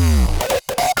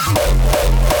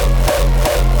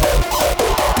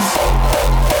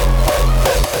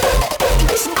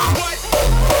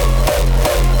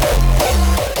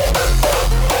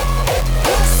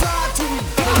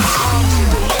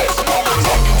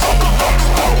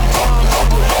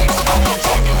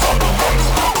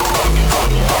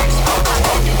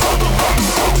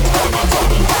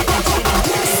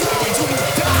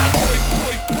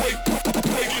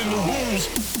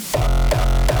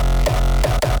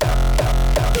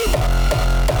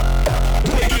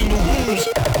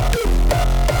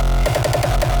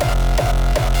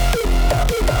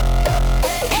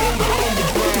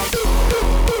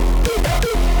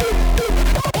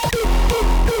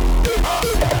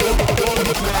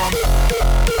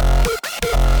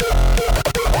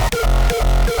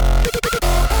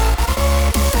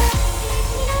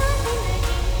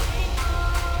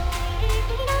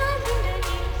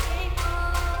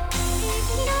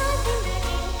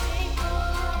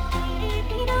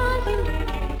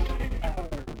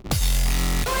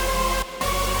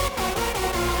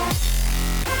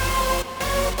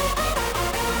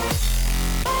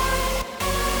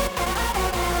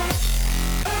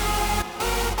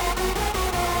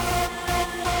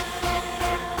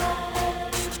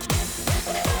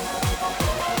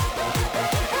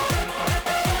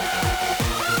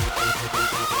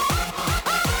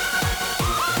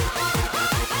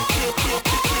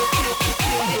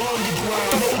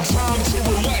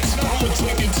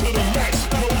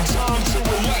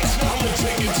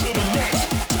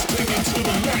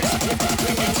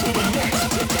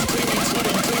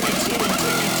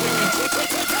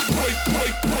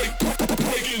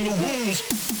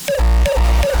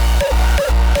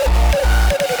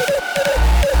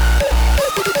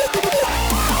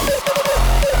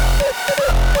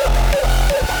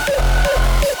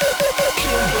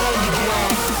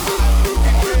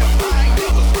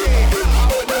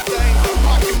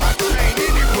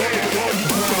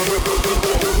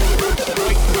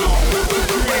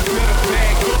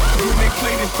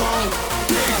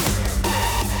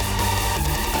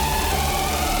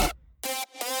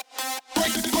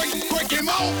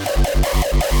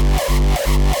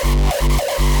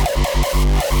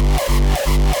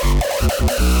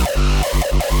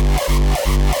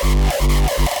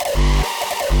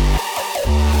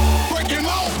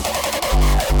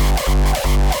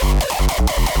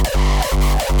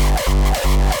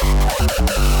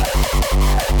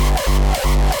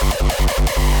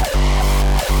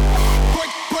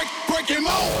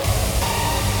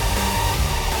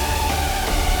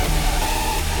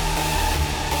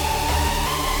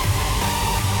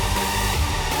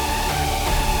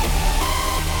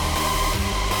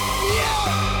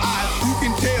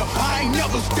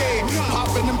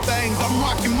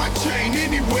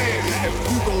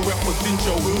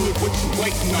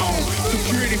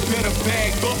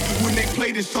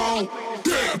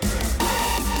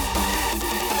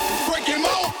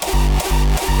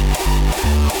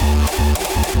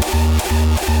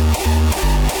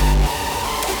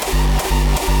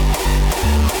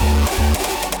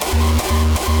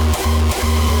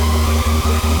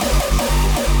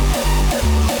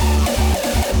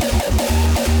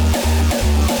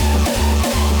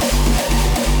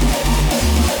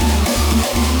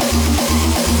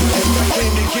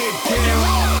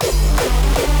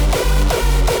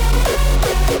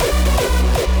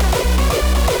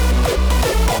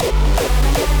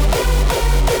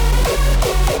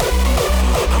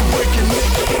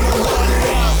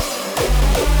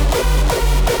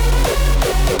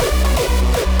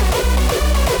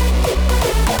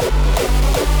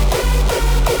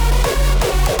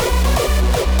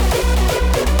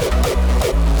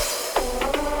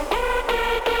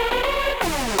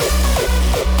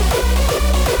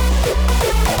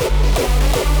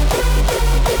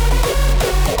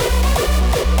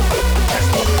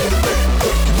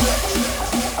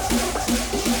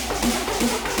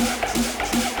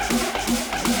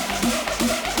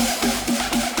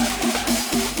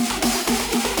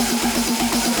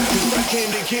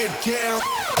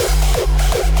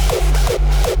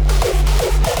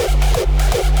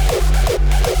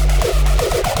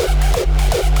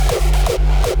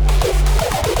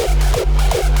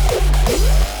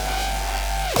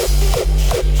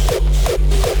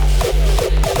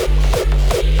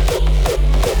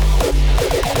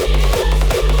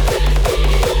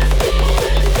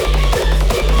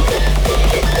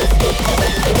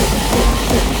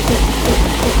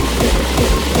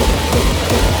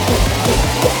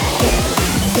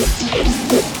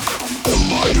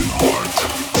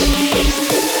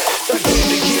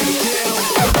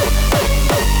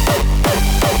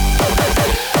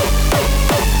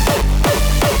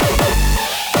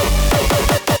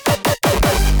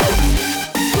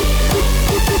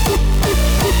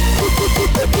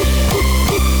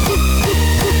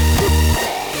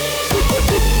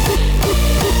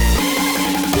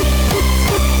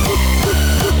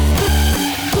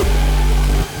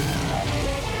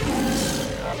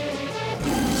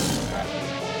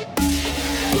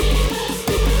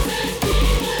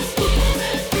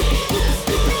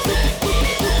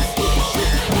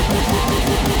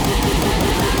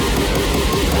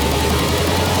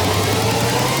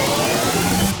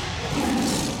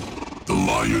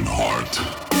 lion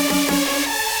heart.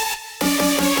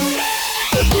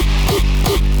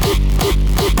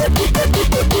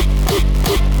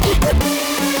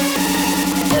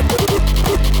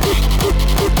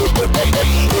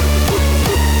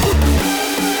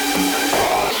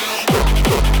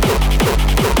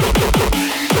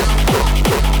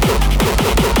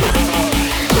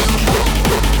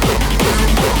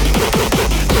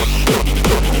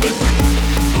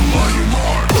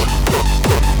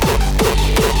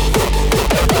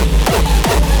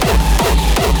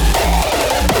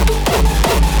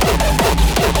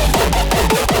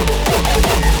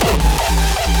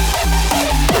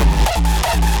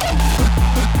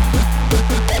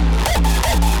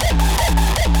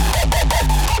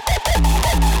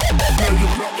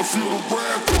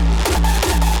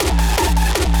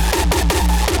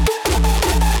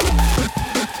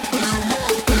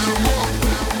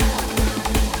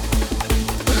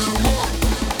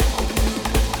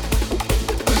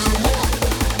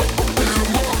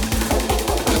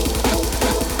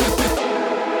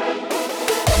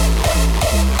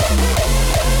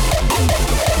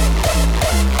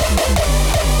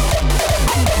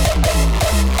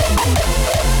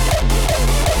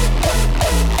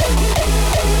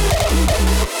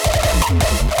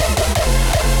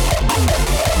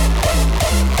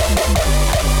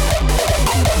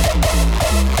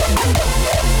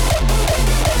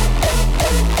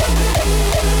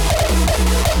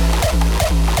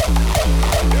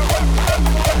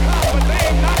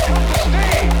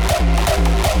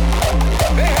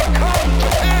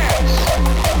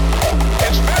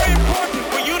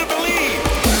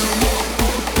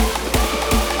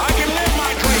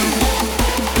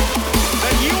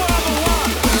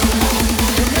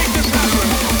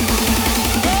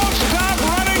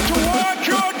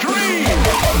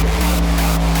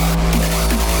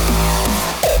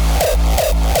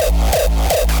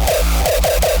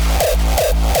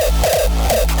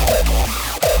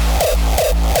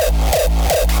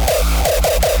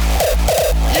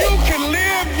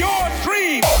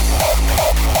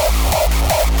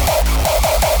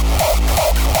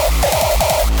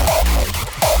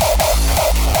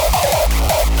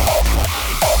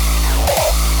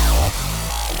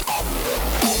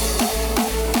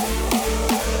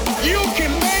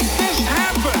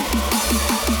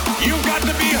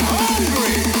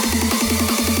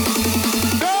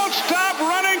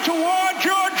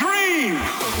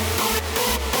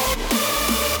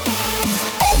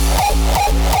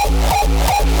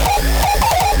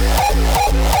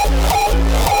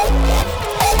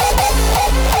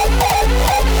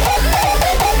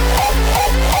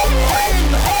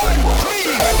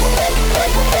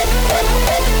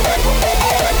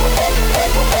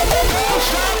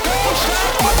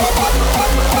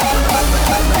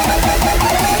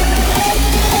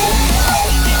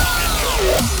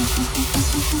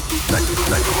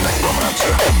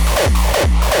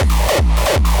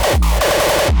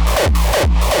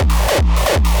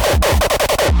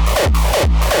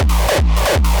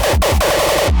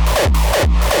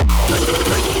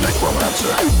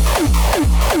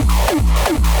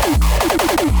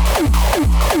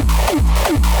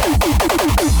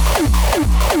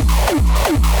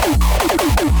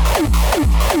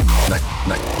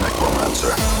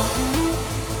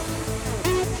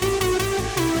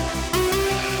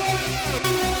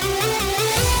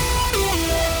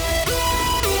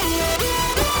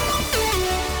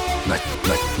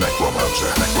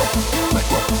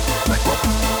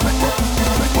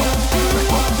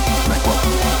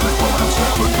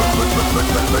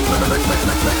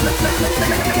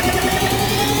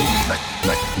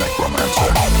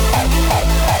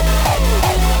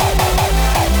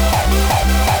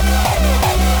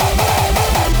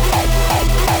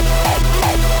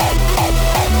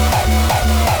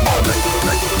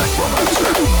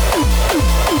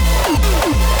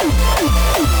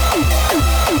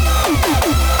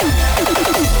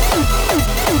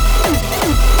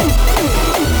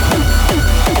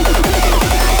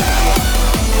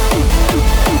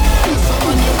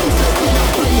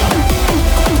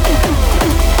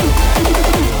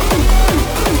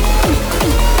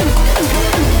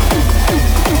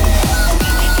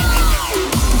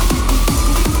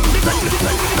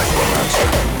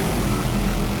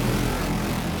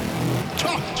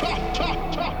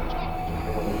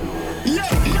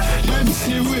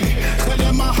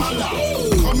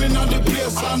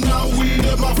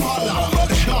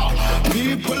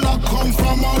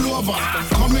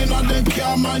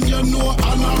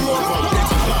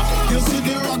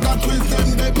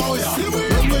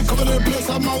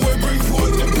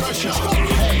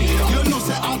 Hey, you know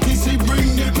say RTC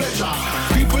bring the pleasure.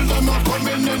 People them are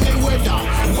coming in the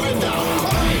weather.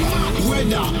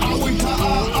 weather, a winter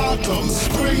or autumn,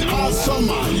 spring or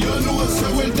summer. You know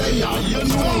say we there. You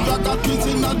know that got kids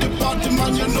in the party,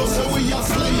 man. You know say we a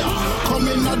slayer. Come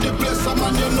in at the place,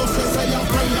 man. You know say a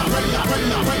prayer, prayer,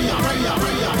 prayer, prayer, prayer, prayer,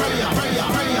 prayer, prayer, prayer,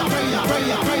 prayer,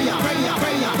 prayer, prayer, prayer,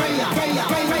 prayer, prayer, prayer.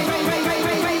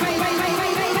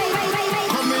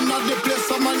 Come in at the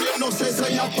place, man. You know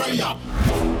say a prayer.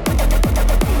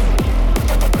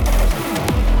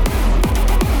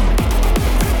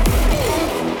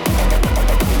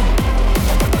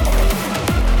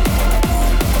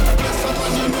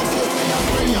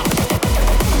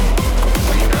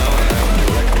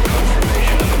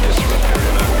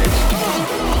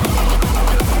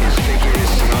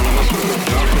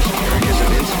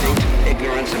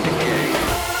 Ignorance and decay.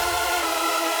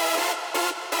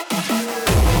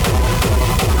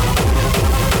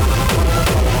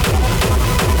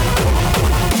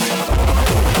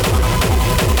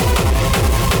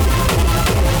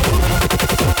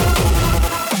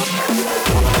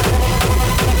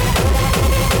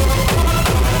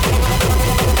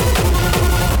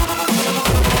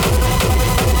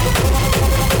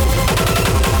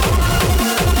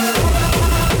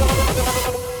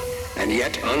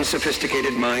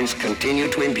 Unsophisticated minds continue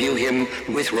to imbue him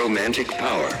with romantic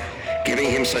power, giving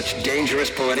him such dangerous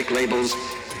poetic labels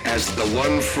as the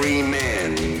one free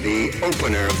man, the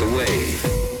opener of the way.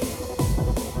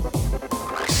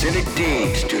 Civic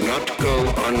deeds do not go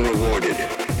unrewarded,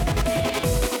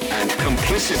 and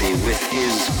complicity with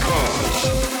his cause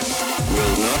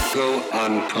will not go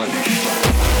unpunished.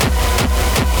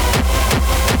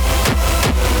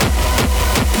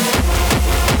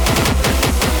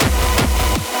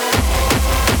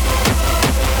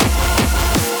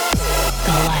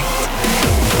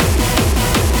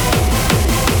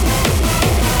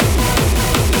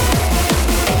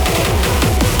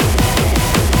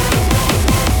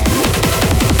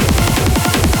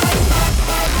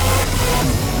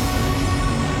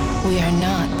 We are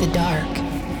not the dark,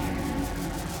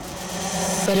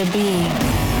 but a being.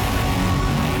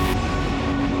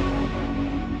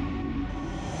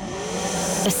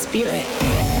 A spirit.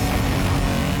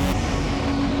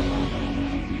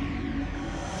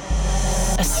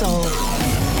 A soul.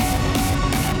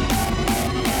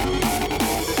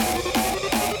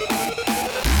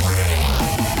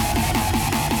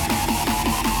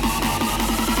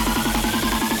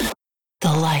 The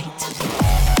light.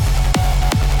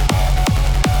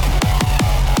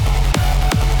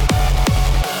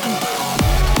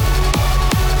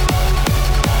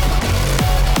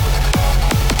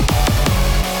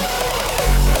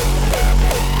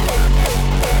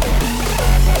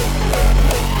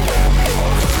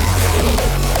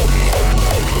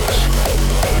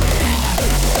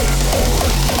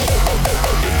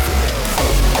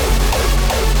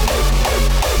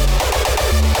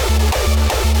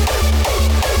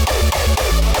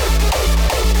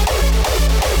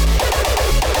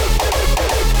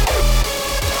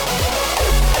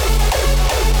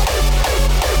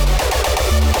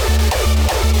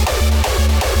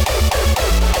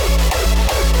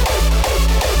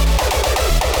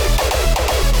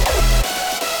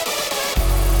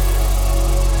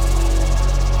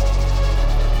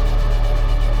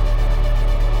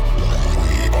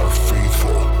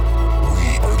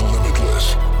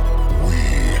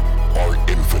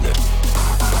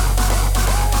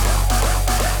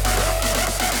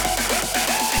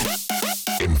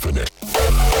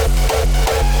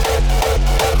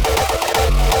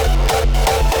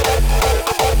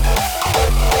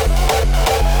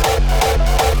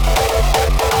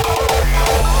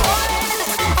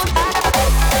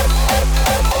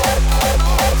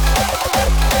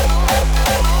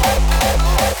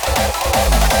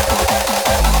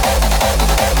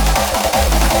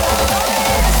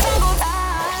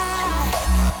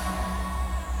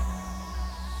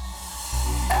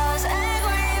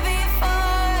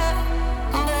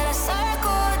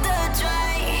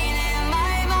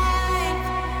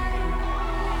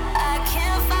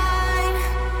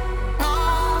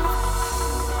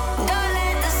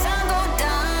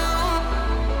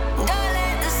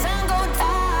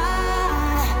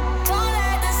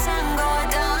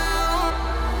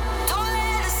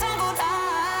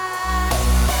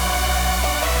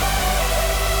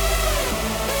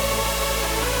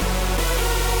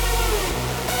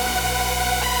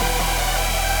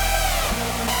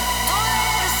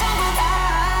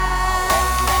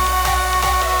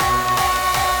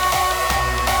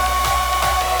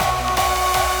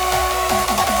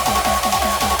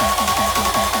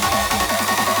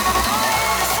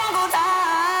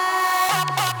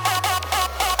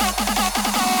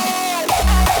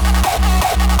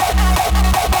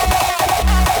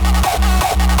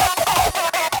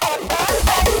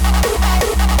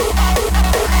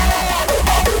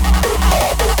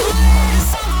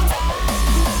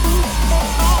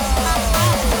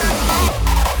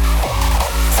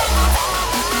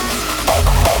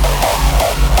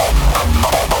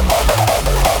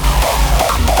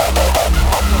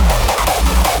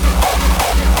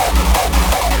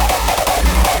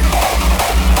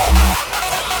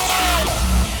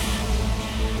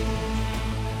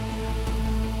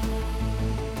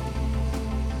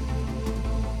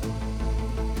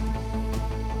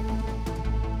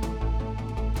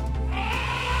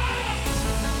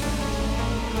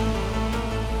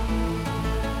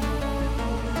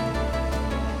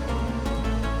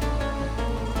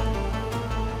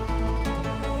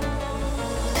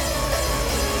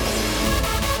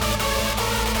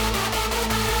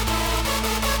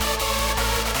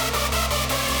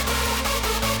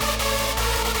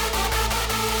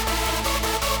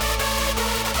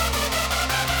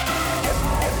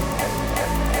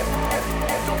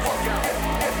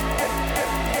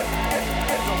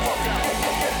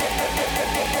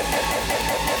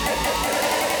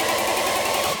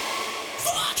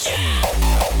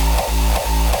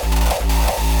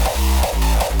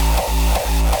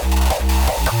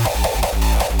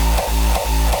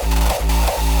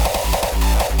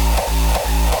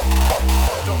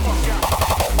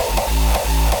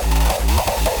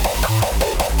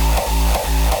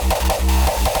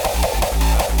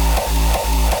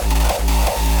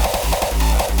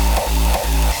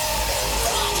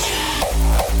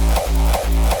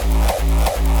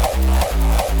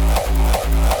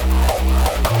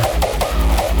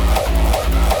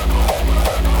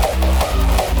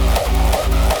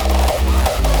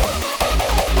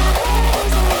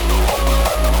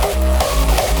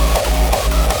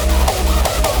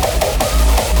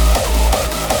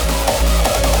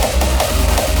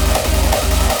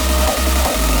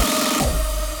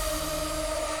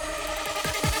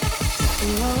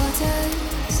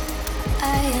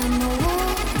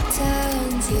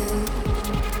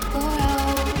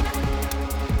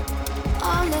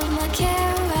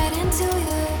 into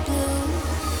your blue.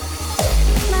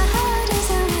 My heart is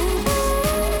a river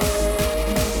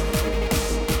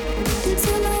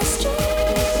into my stream,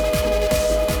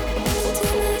 into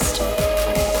my stream,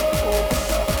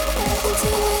 into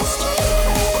my stream.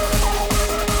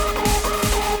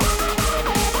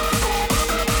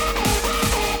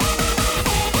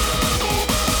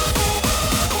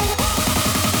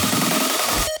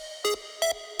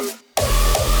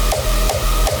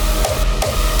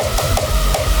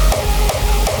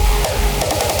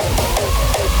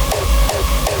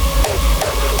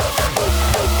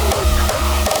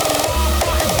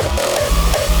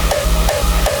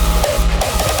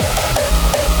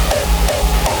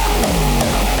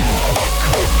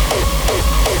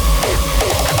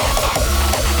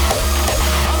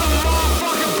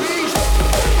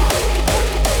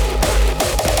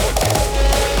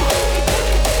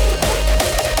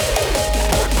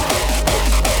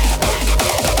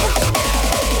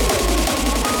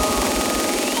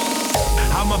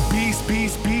 I'm a beast,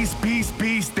 beast, beast, beast,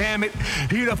 beast, damn it.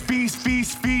 Here to feast,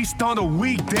 feast, feast on the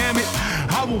weak, damn it.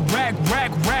 I will rack,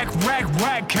 rack, rack, rack,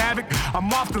 rack havoc.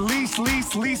 I'm off the leash,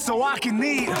 leash, leash so I can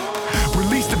eat.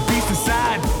 Release the beast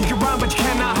inside. You can run, but you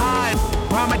cannot hide.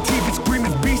 Rhyme my teeth and scream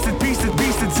it's beast, it's beast, it's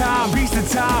beast in time, beast in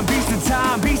time, beast in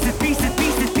time, beast, it's beast, it's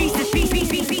beast, it's beast, it's beast,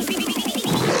 beast, beast, beast, beast,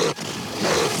 beast.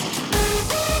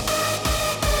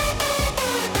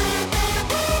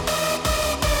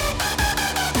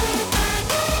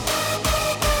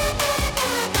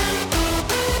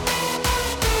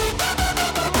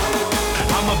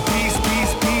 I'm a beast,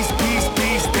 beast, beast, beast,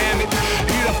 beast, damn it.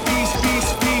 Here to feast,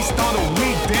 feast, feast on the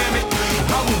weak, damn it.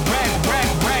 I will rack, rack,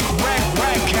 rack, rack,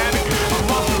 rack havoc. I'm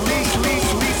off the leash, leash,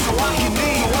 leash, so I can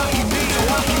eat, so I can eat, so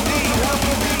I can eat, so I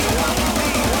can eat, so I can eat.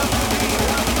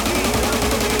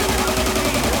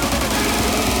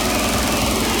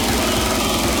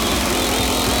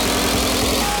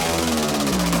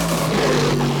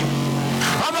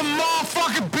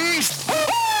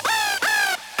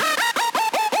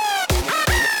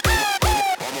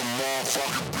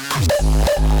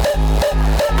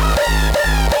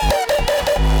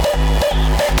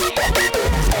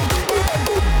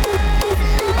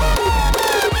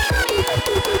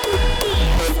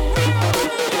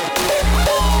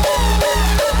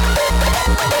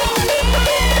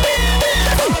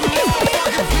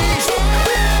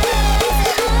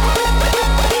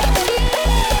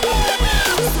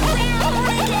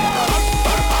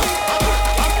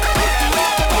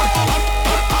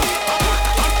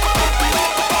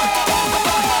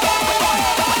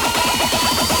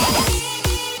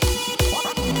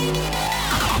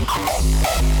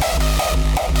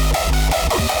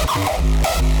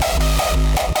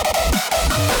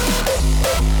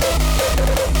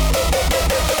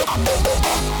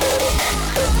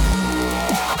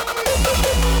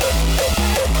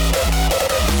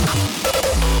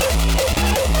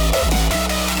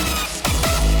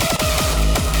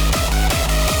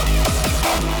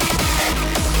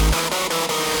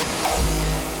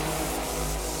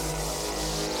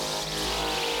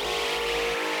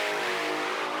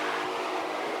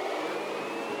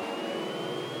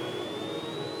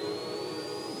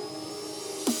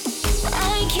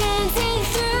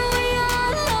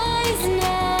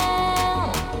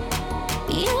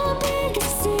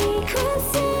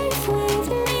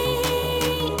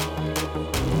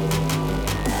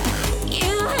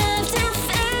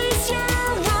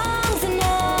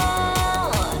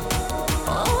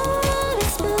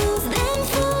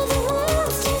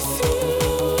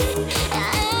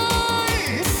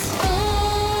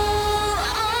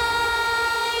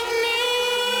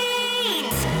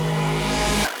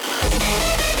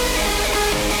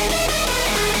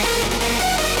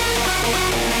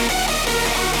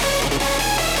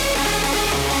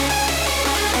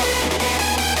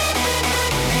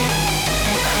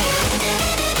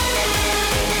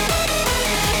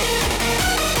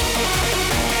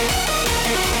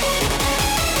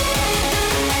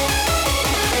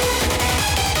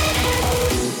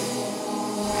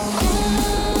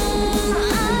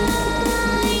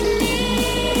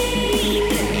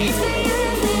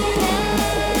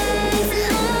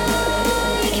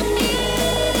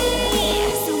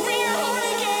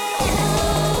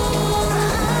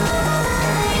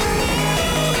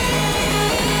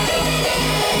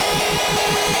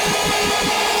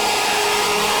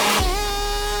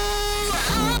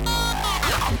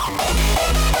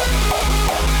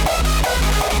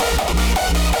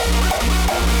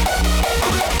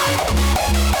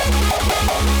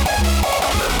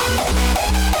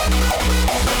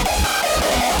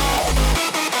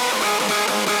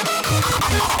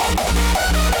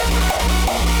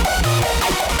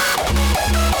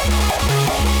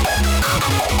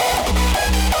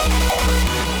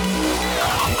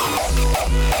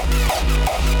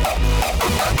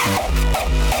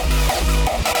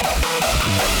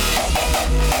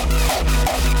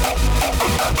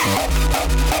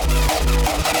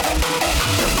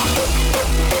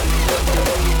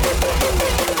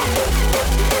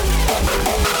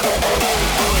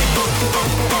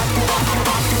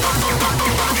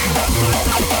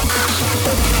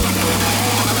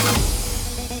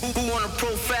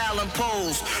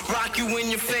 Rock you in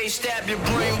your face, stab your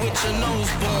brain with your nose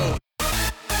bone.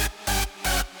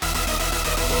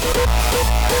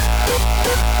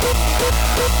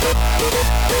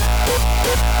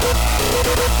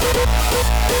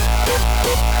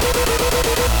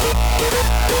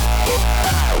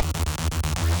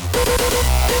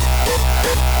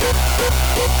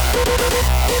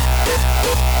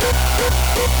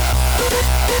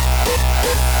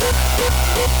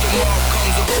 Tomorrow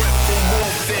comes a breath for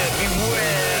warfare,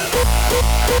 beware.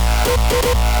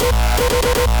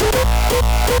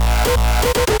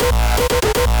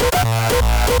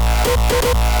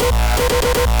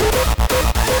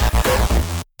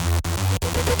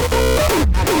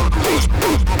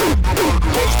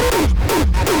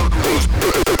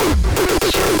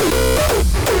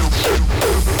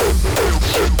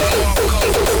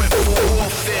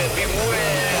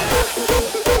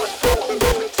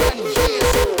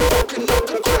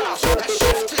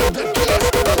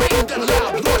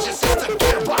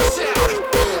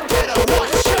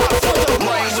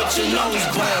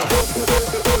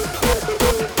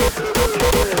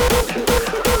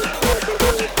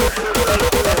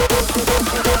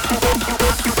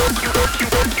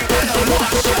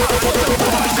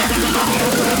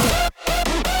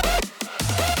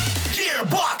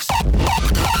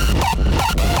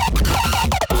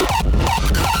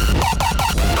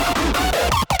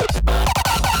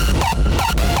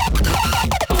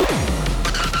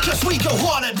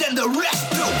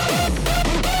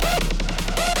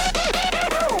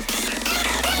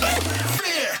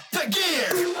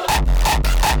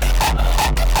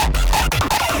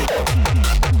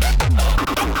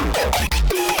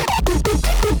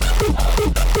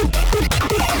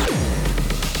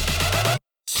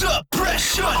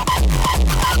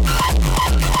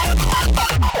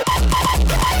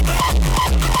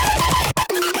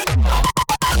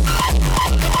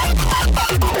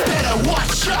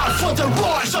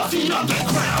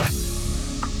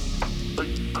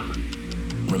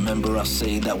 Remember I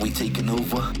say that we taking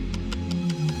over?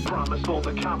 Promise all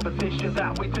the competition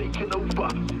that we taking over.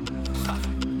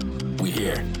 We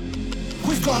here.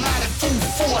 We've gone at it full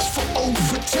force for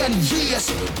over 10 years,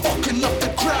 fucking up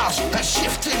the crowds and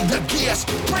shifting the gears.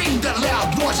 Bring the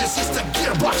loud noises, it's the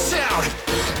gearbox sound.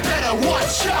 Better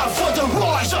watch out for the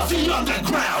rise of the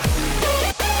underground.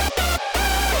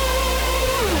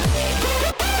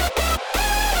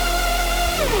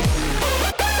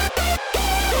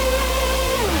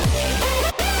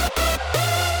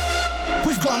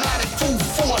 We've gone at it full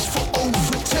force for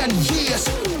over 10 years,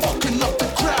 fucking up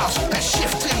the crowds and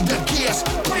shifting the gears.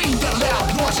 Bring the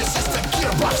loud noises, it's the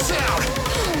gearbox sound.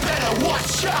 Better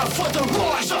watch out for the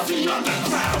rise of the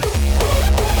underground.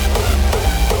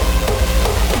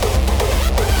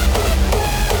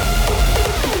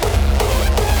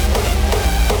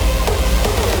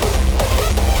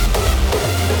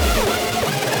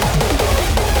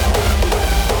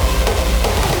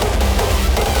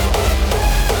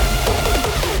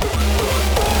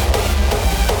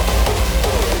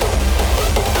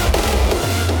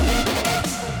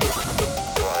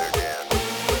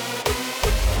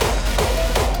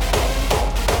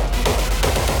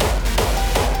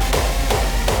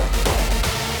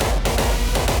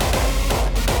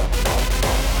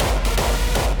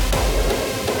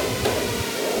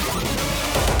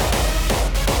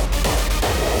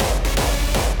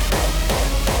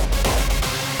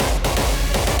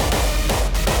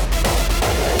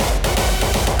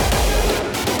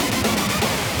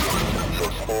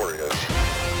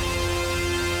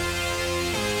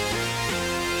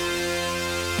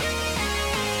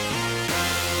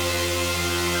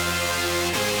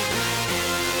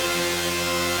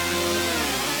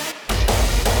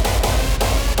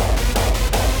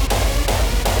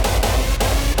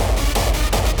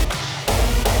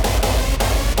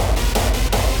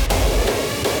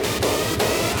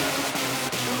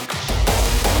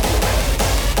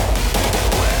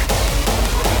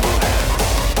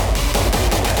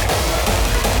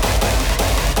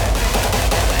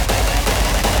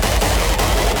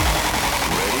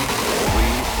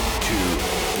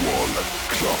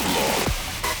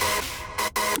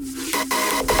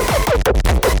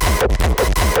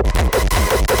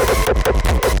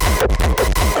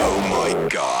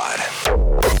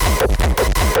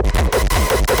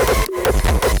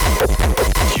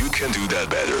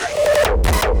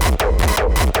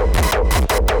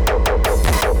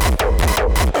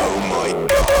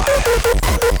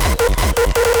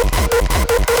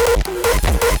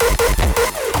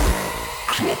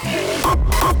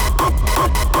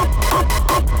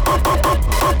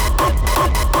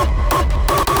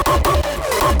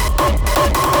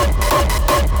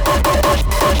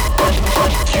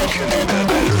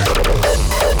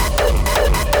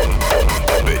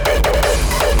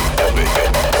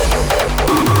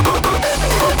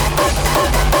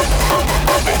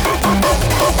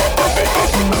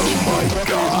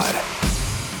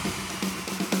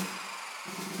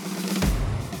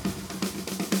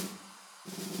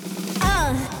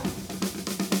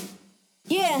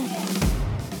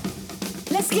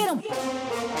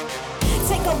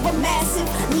 over massive,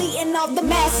 leading all the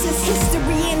masses.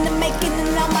 History in the making,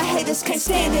 and now my haters can't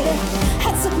stand it.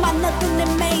 I took my nothing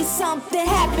and made something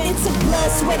happen. It took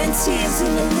blood, sweat, and tears,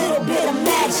 and a little bit of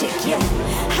magic. Yeah,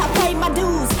 I paid my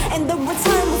dues, and the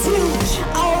return was huge.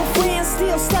 Old friends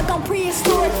still stuck on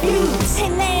prehistoric feuds,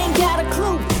 and they ain't got a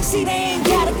clue. See, they ain't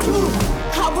got a clue.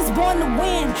 I was born to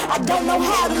win, I don't know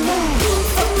how to lose.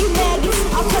 Fuck you maggots,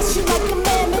 I'll crush you like a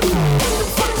mammoth.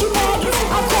 Fuck you maggots,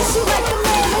 I'll crush you like a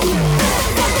mammoth.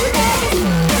 Fuck you maggots,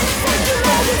 fuck you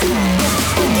maggots.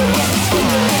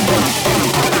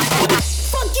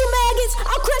 Fuck you maggots,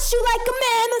 I'll crush you like a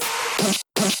mammoth.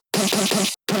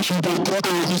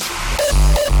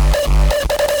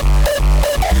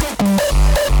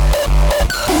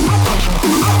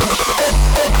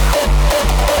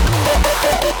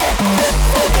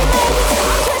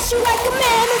 You like a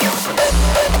mammoth.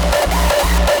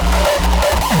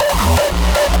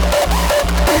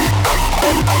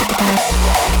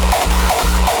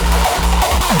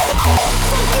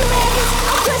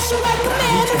 I'll crush you like a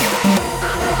mammoth.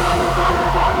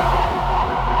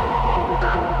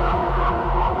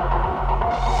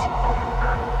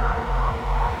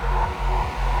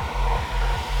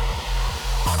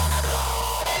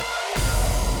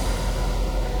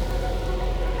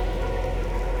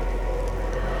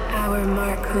 Our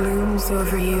mark looms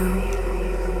over you.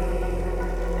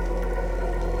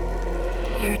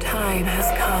 Your time has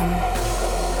come.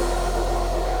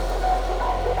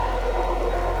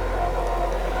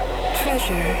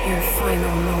 Treasure your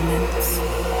final moments.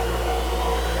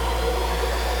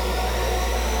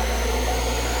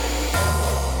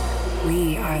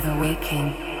 We are the waking.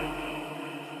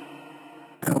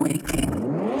 The waking.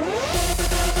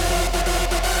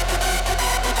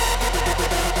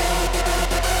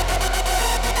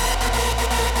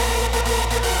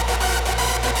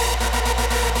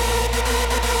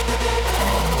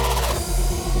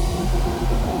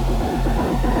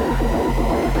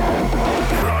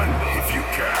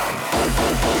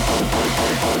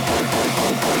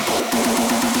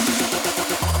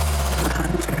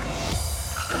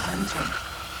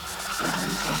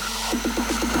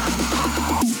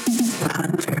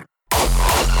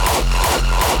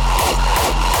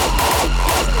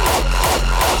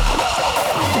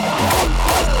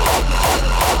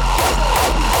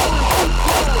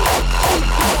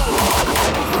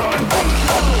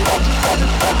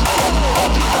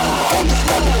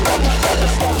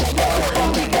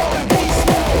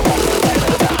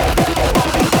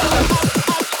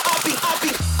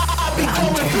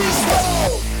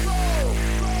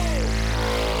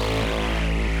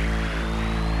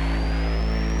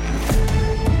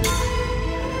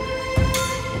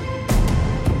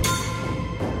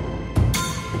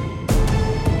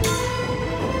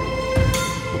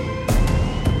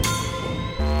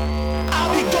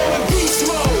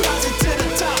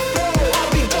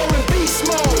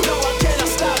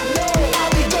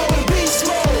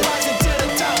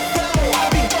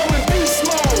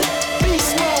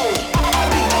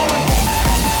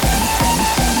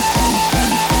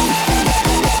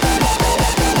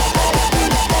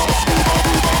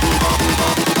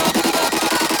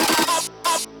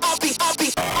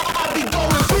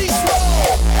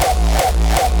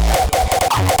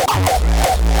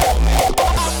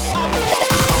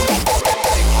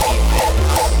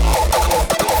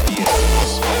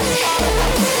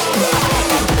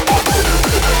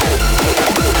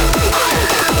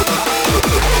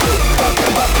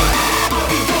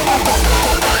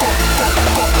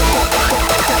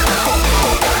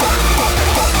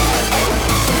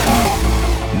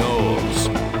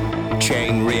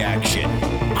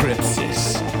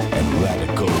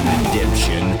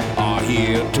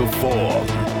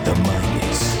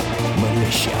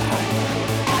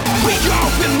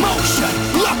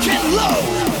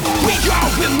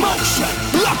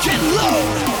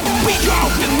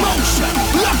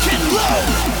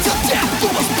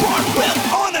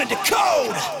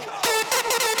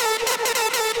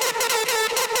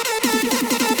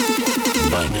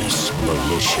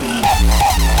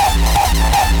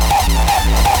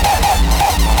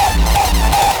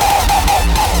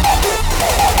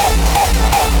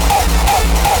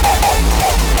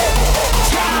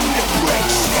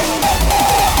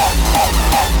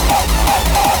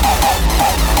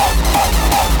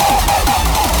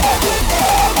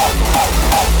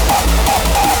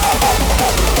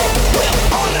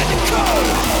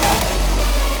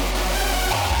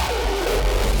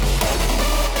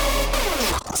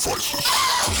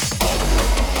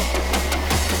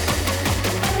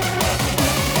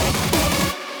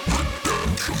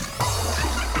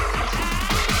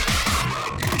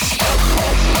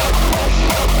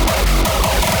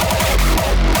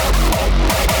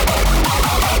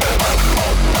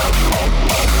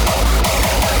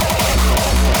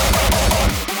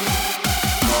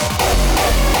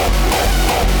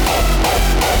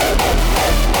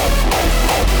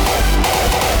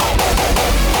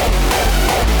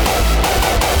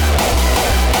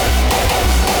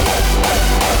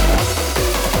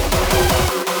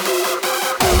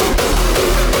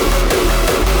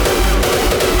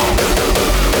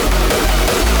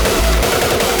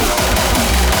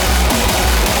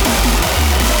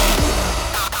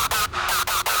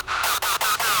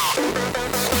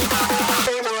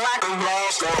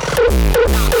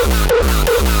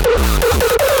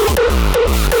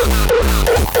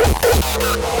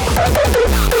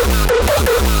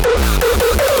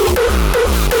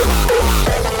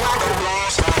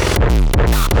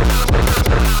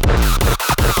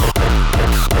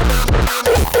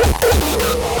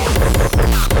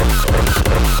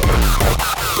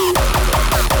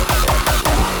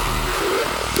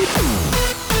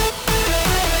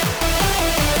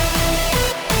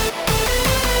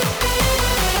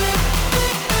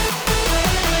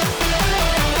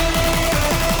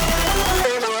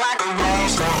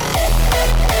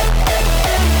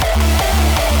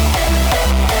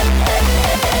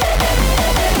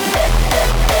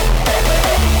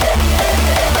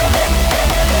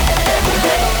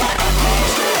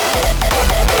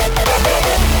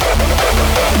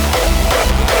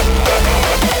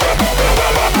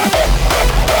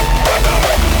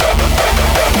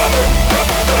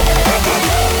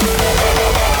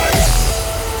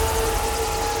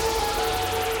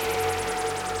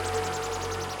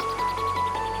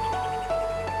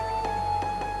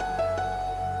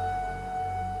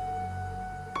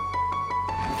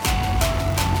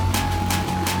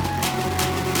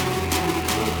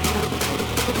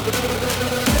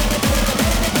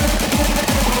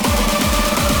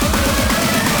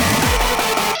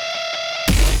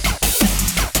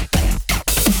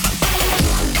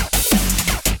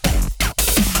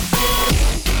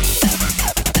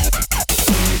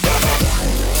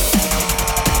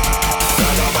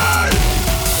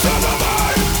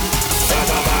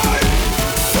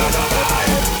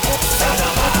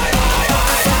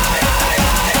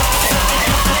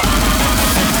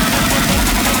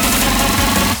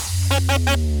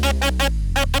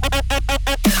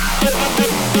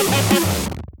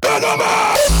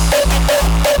 gentlemen!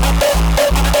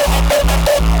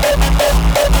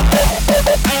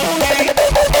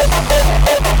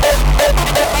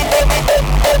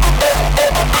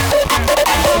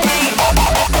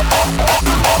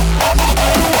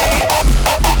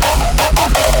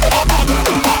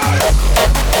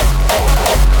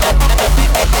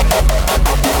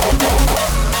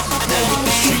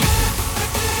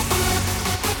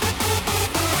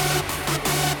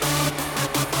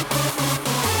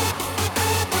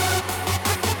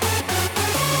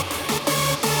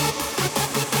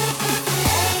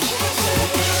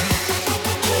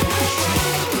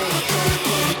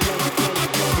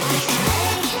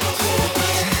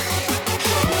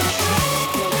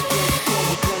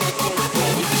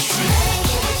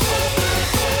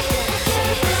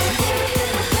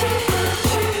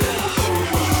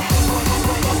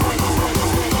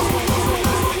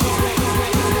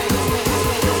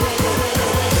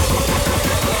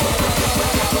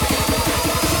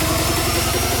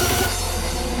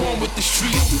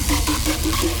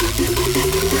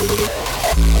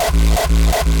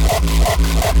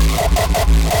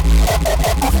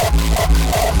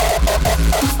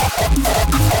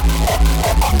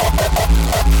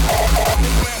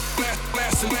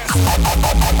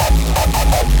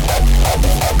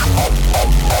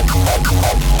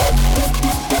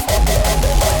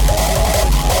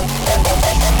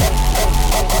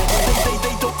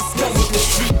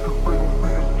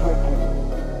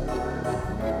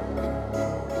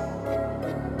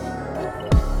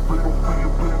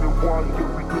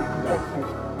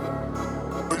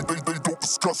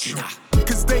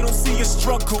 Cause they don't see your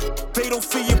struggle, they don't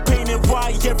feel your pain and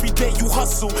why every day you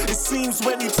hustle. It seems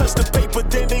when you touch the paper,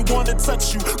 then they wanna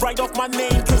touch you. Write off my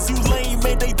name cause you lame,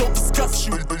 man, they don't discuss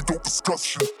you. They don't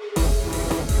discuss you.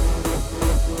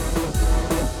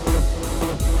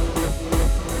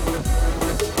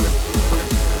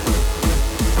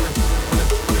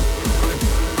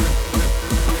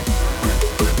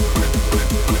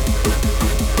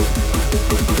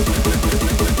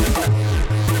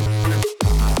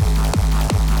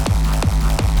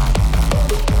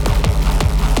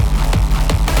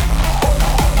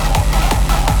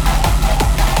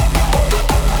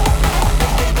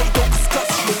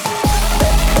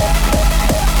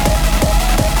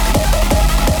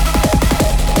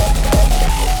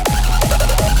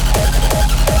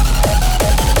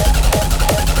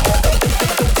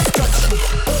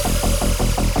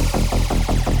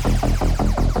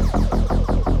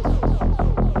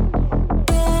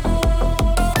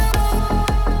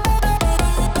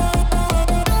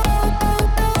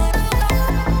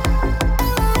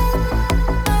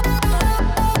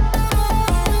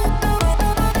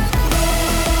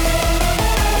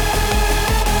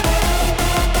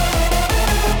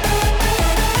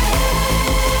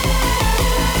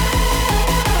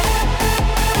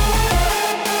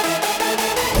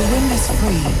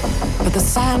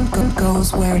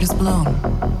 Where it is blown,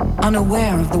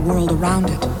 unaware of the world around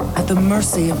it, at the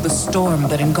mercy of the storm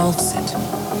that engulfs it.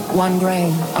 One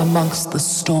grain amongst the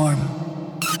storm.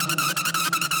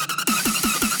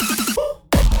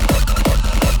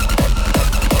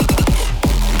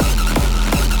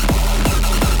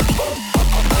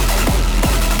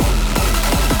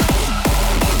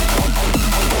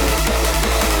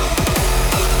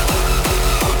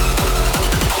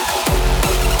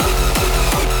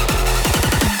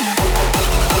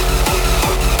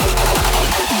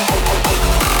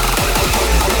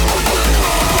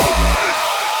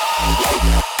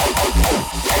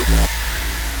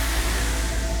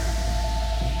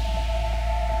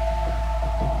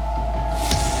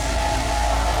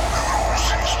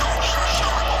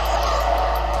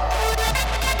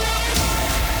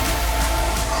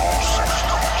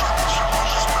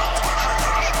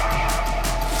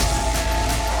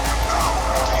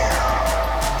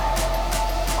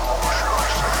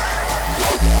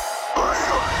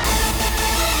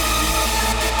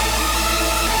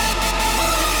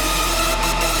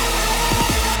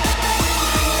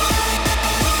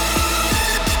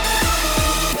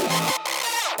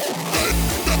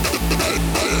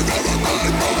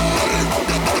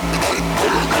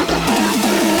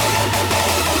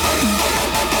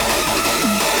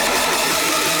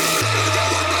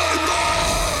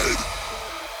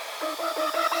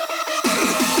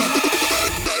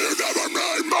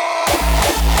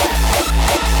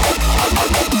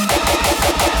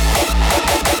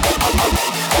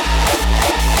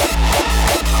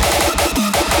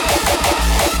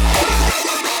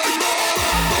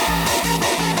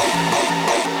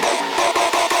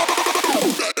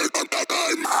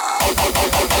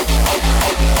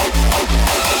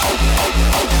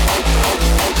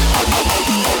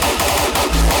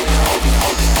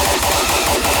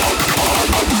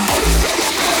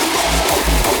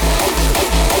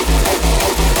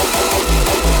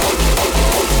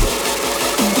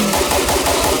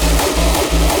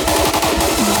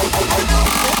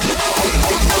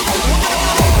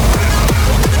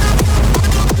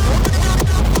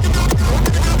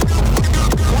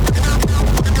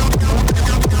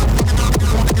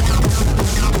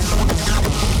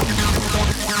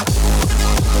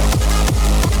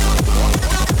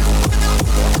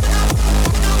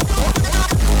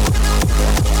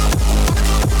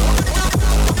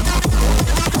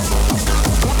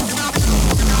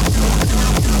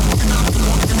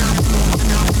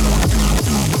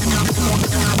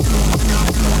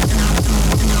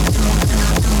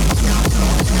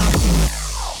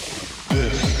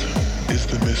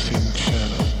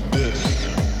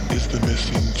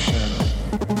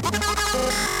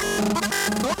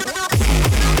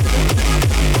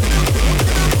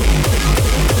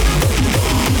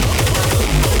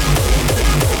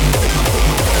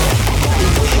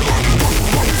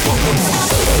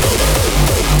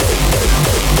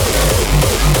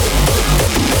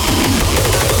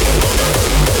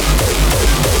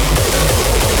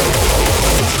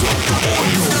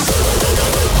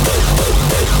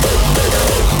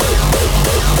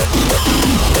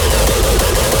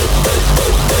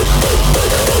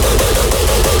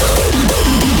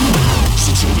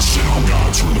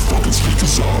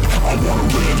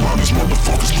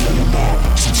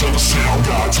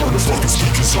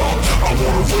 fingers up. I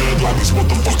want a red light, these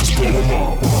motherfuckers blow them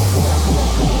up.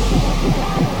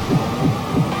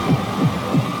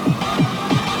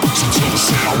 So tell the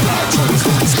sound right, turn the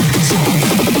fucking speakers up.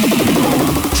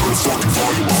 Turn the fucking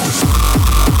volume up.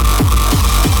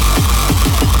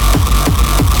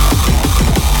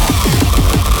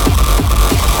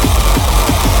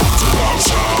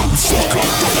 Fuck up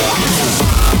the audience.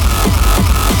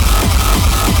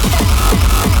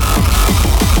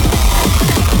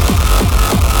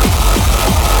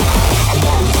 I'm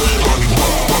on a red honey,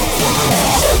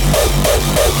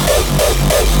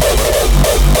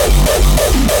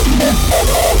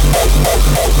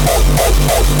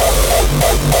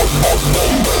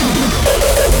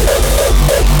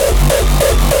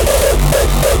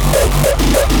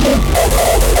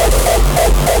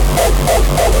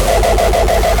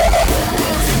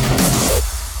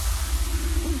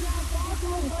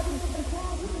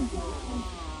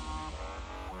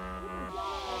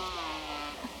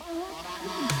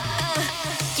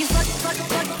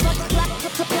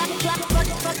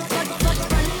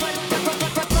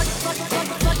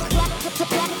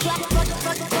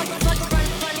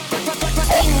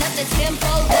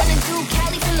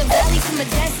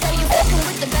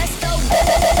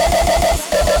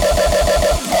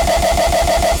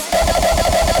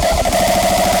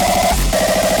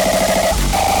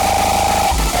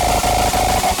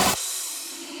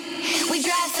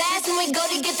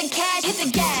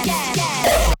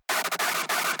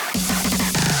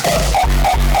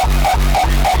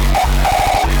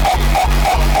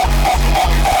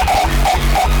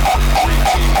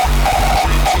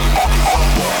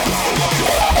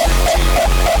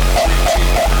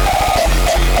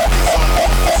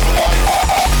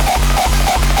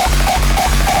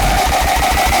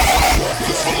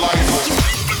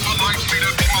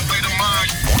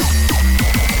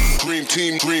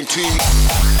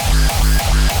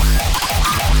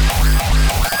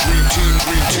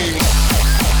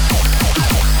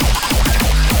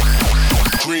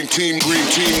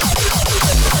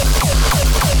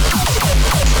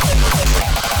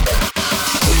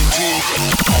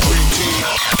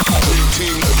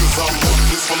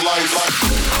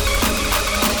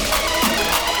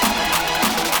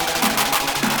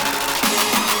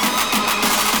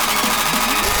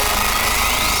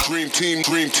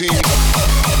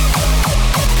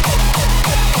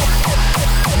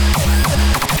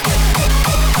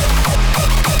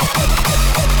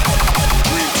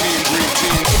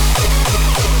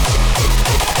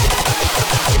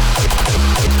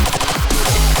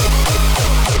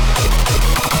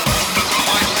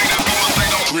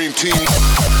 Green team.